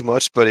topics too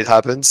much, but it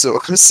happened. So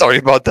sorry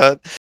about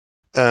that.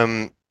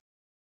 Um,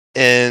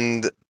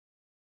 and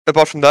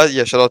apart from that,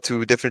 yeah, shout out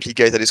to definitely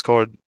Gaeta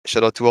Discord.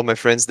 Shout out to all my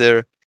friends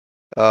there.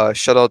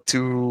 Shout out to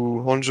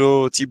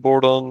Honjo, T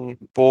Bordon,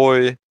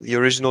 Boy, the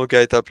original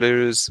Gaeta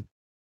players,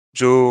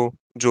 Joe,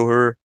 Joe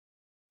Her,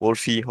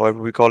 Wolfie,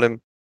 however we call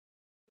him.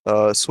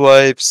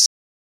 Swipes.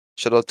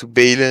 Shout out to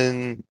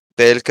Balin,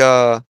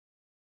 Belka,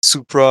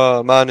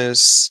 Supra,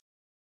 Manus,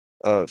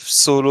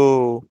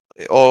 Solo,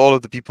 all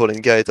of the people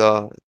in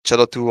Gaeta. Shout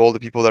out to all the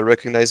people that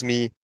recognize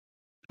me.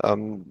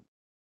 Um,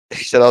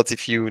 shout out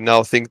if you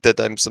now think that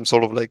I'm some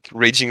sort of like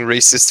raging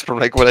racist from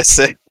like what I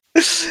say.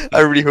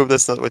 I really hope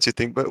that's not what you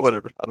think, but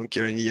whatever. I don't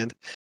care in the end.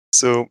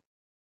 So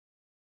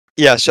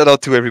yeah, shout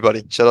out to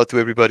everybody. Shout out to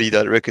everybody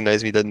that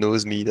recognizes me, that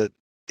knows me, that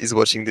is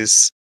watching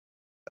this.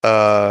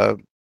 Uh,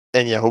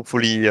 and yeah,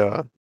 hopefully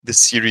this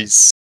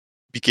series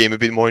became a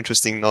bit more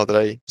interesting now that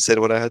I said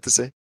what I had to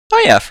say.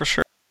 Oh yeah, for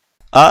sure.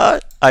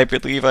 I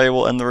believe I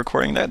will end the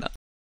recording there. Then.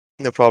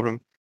 No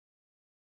problem.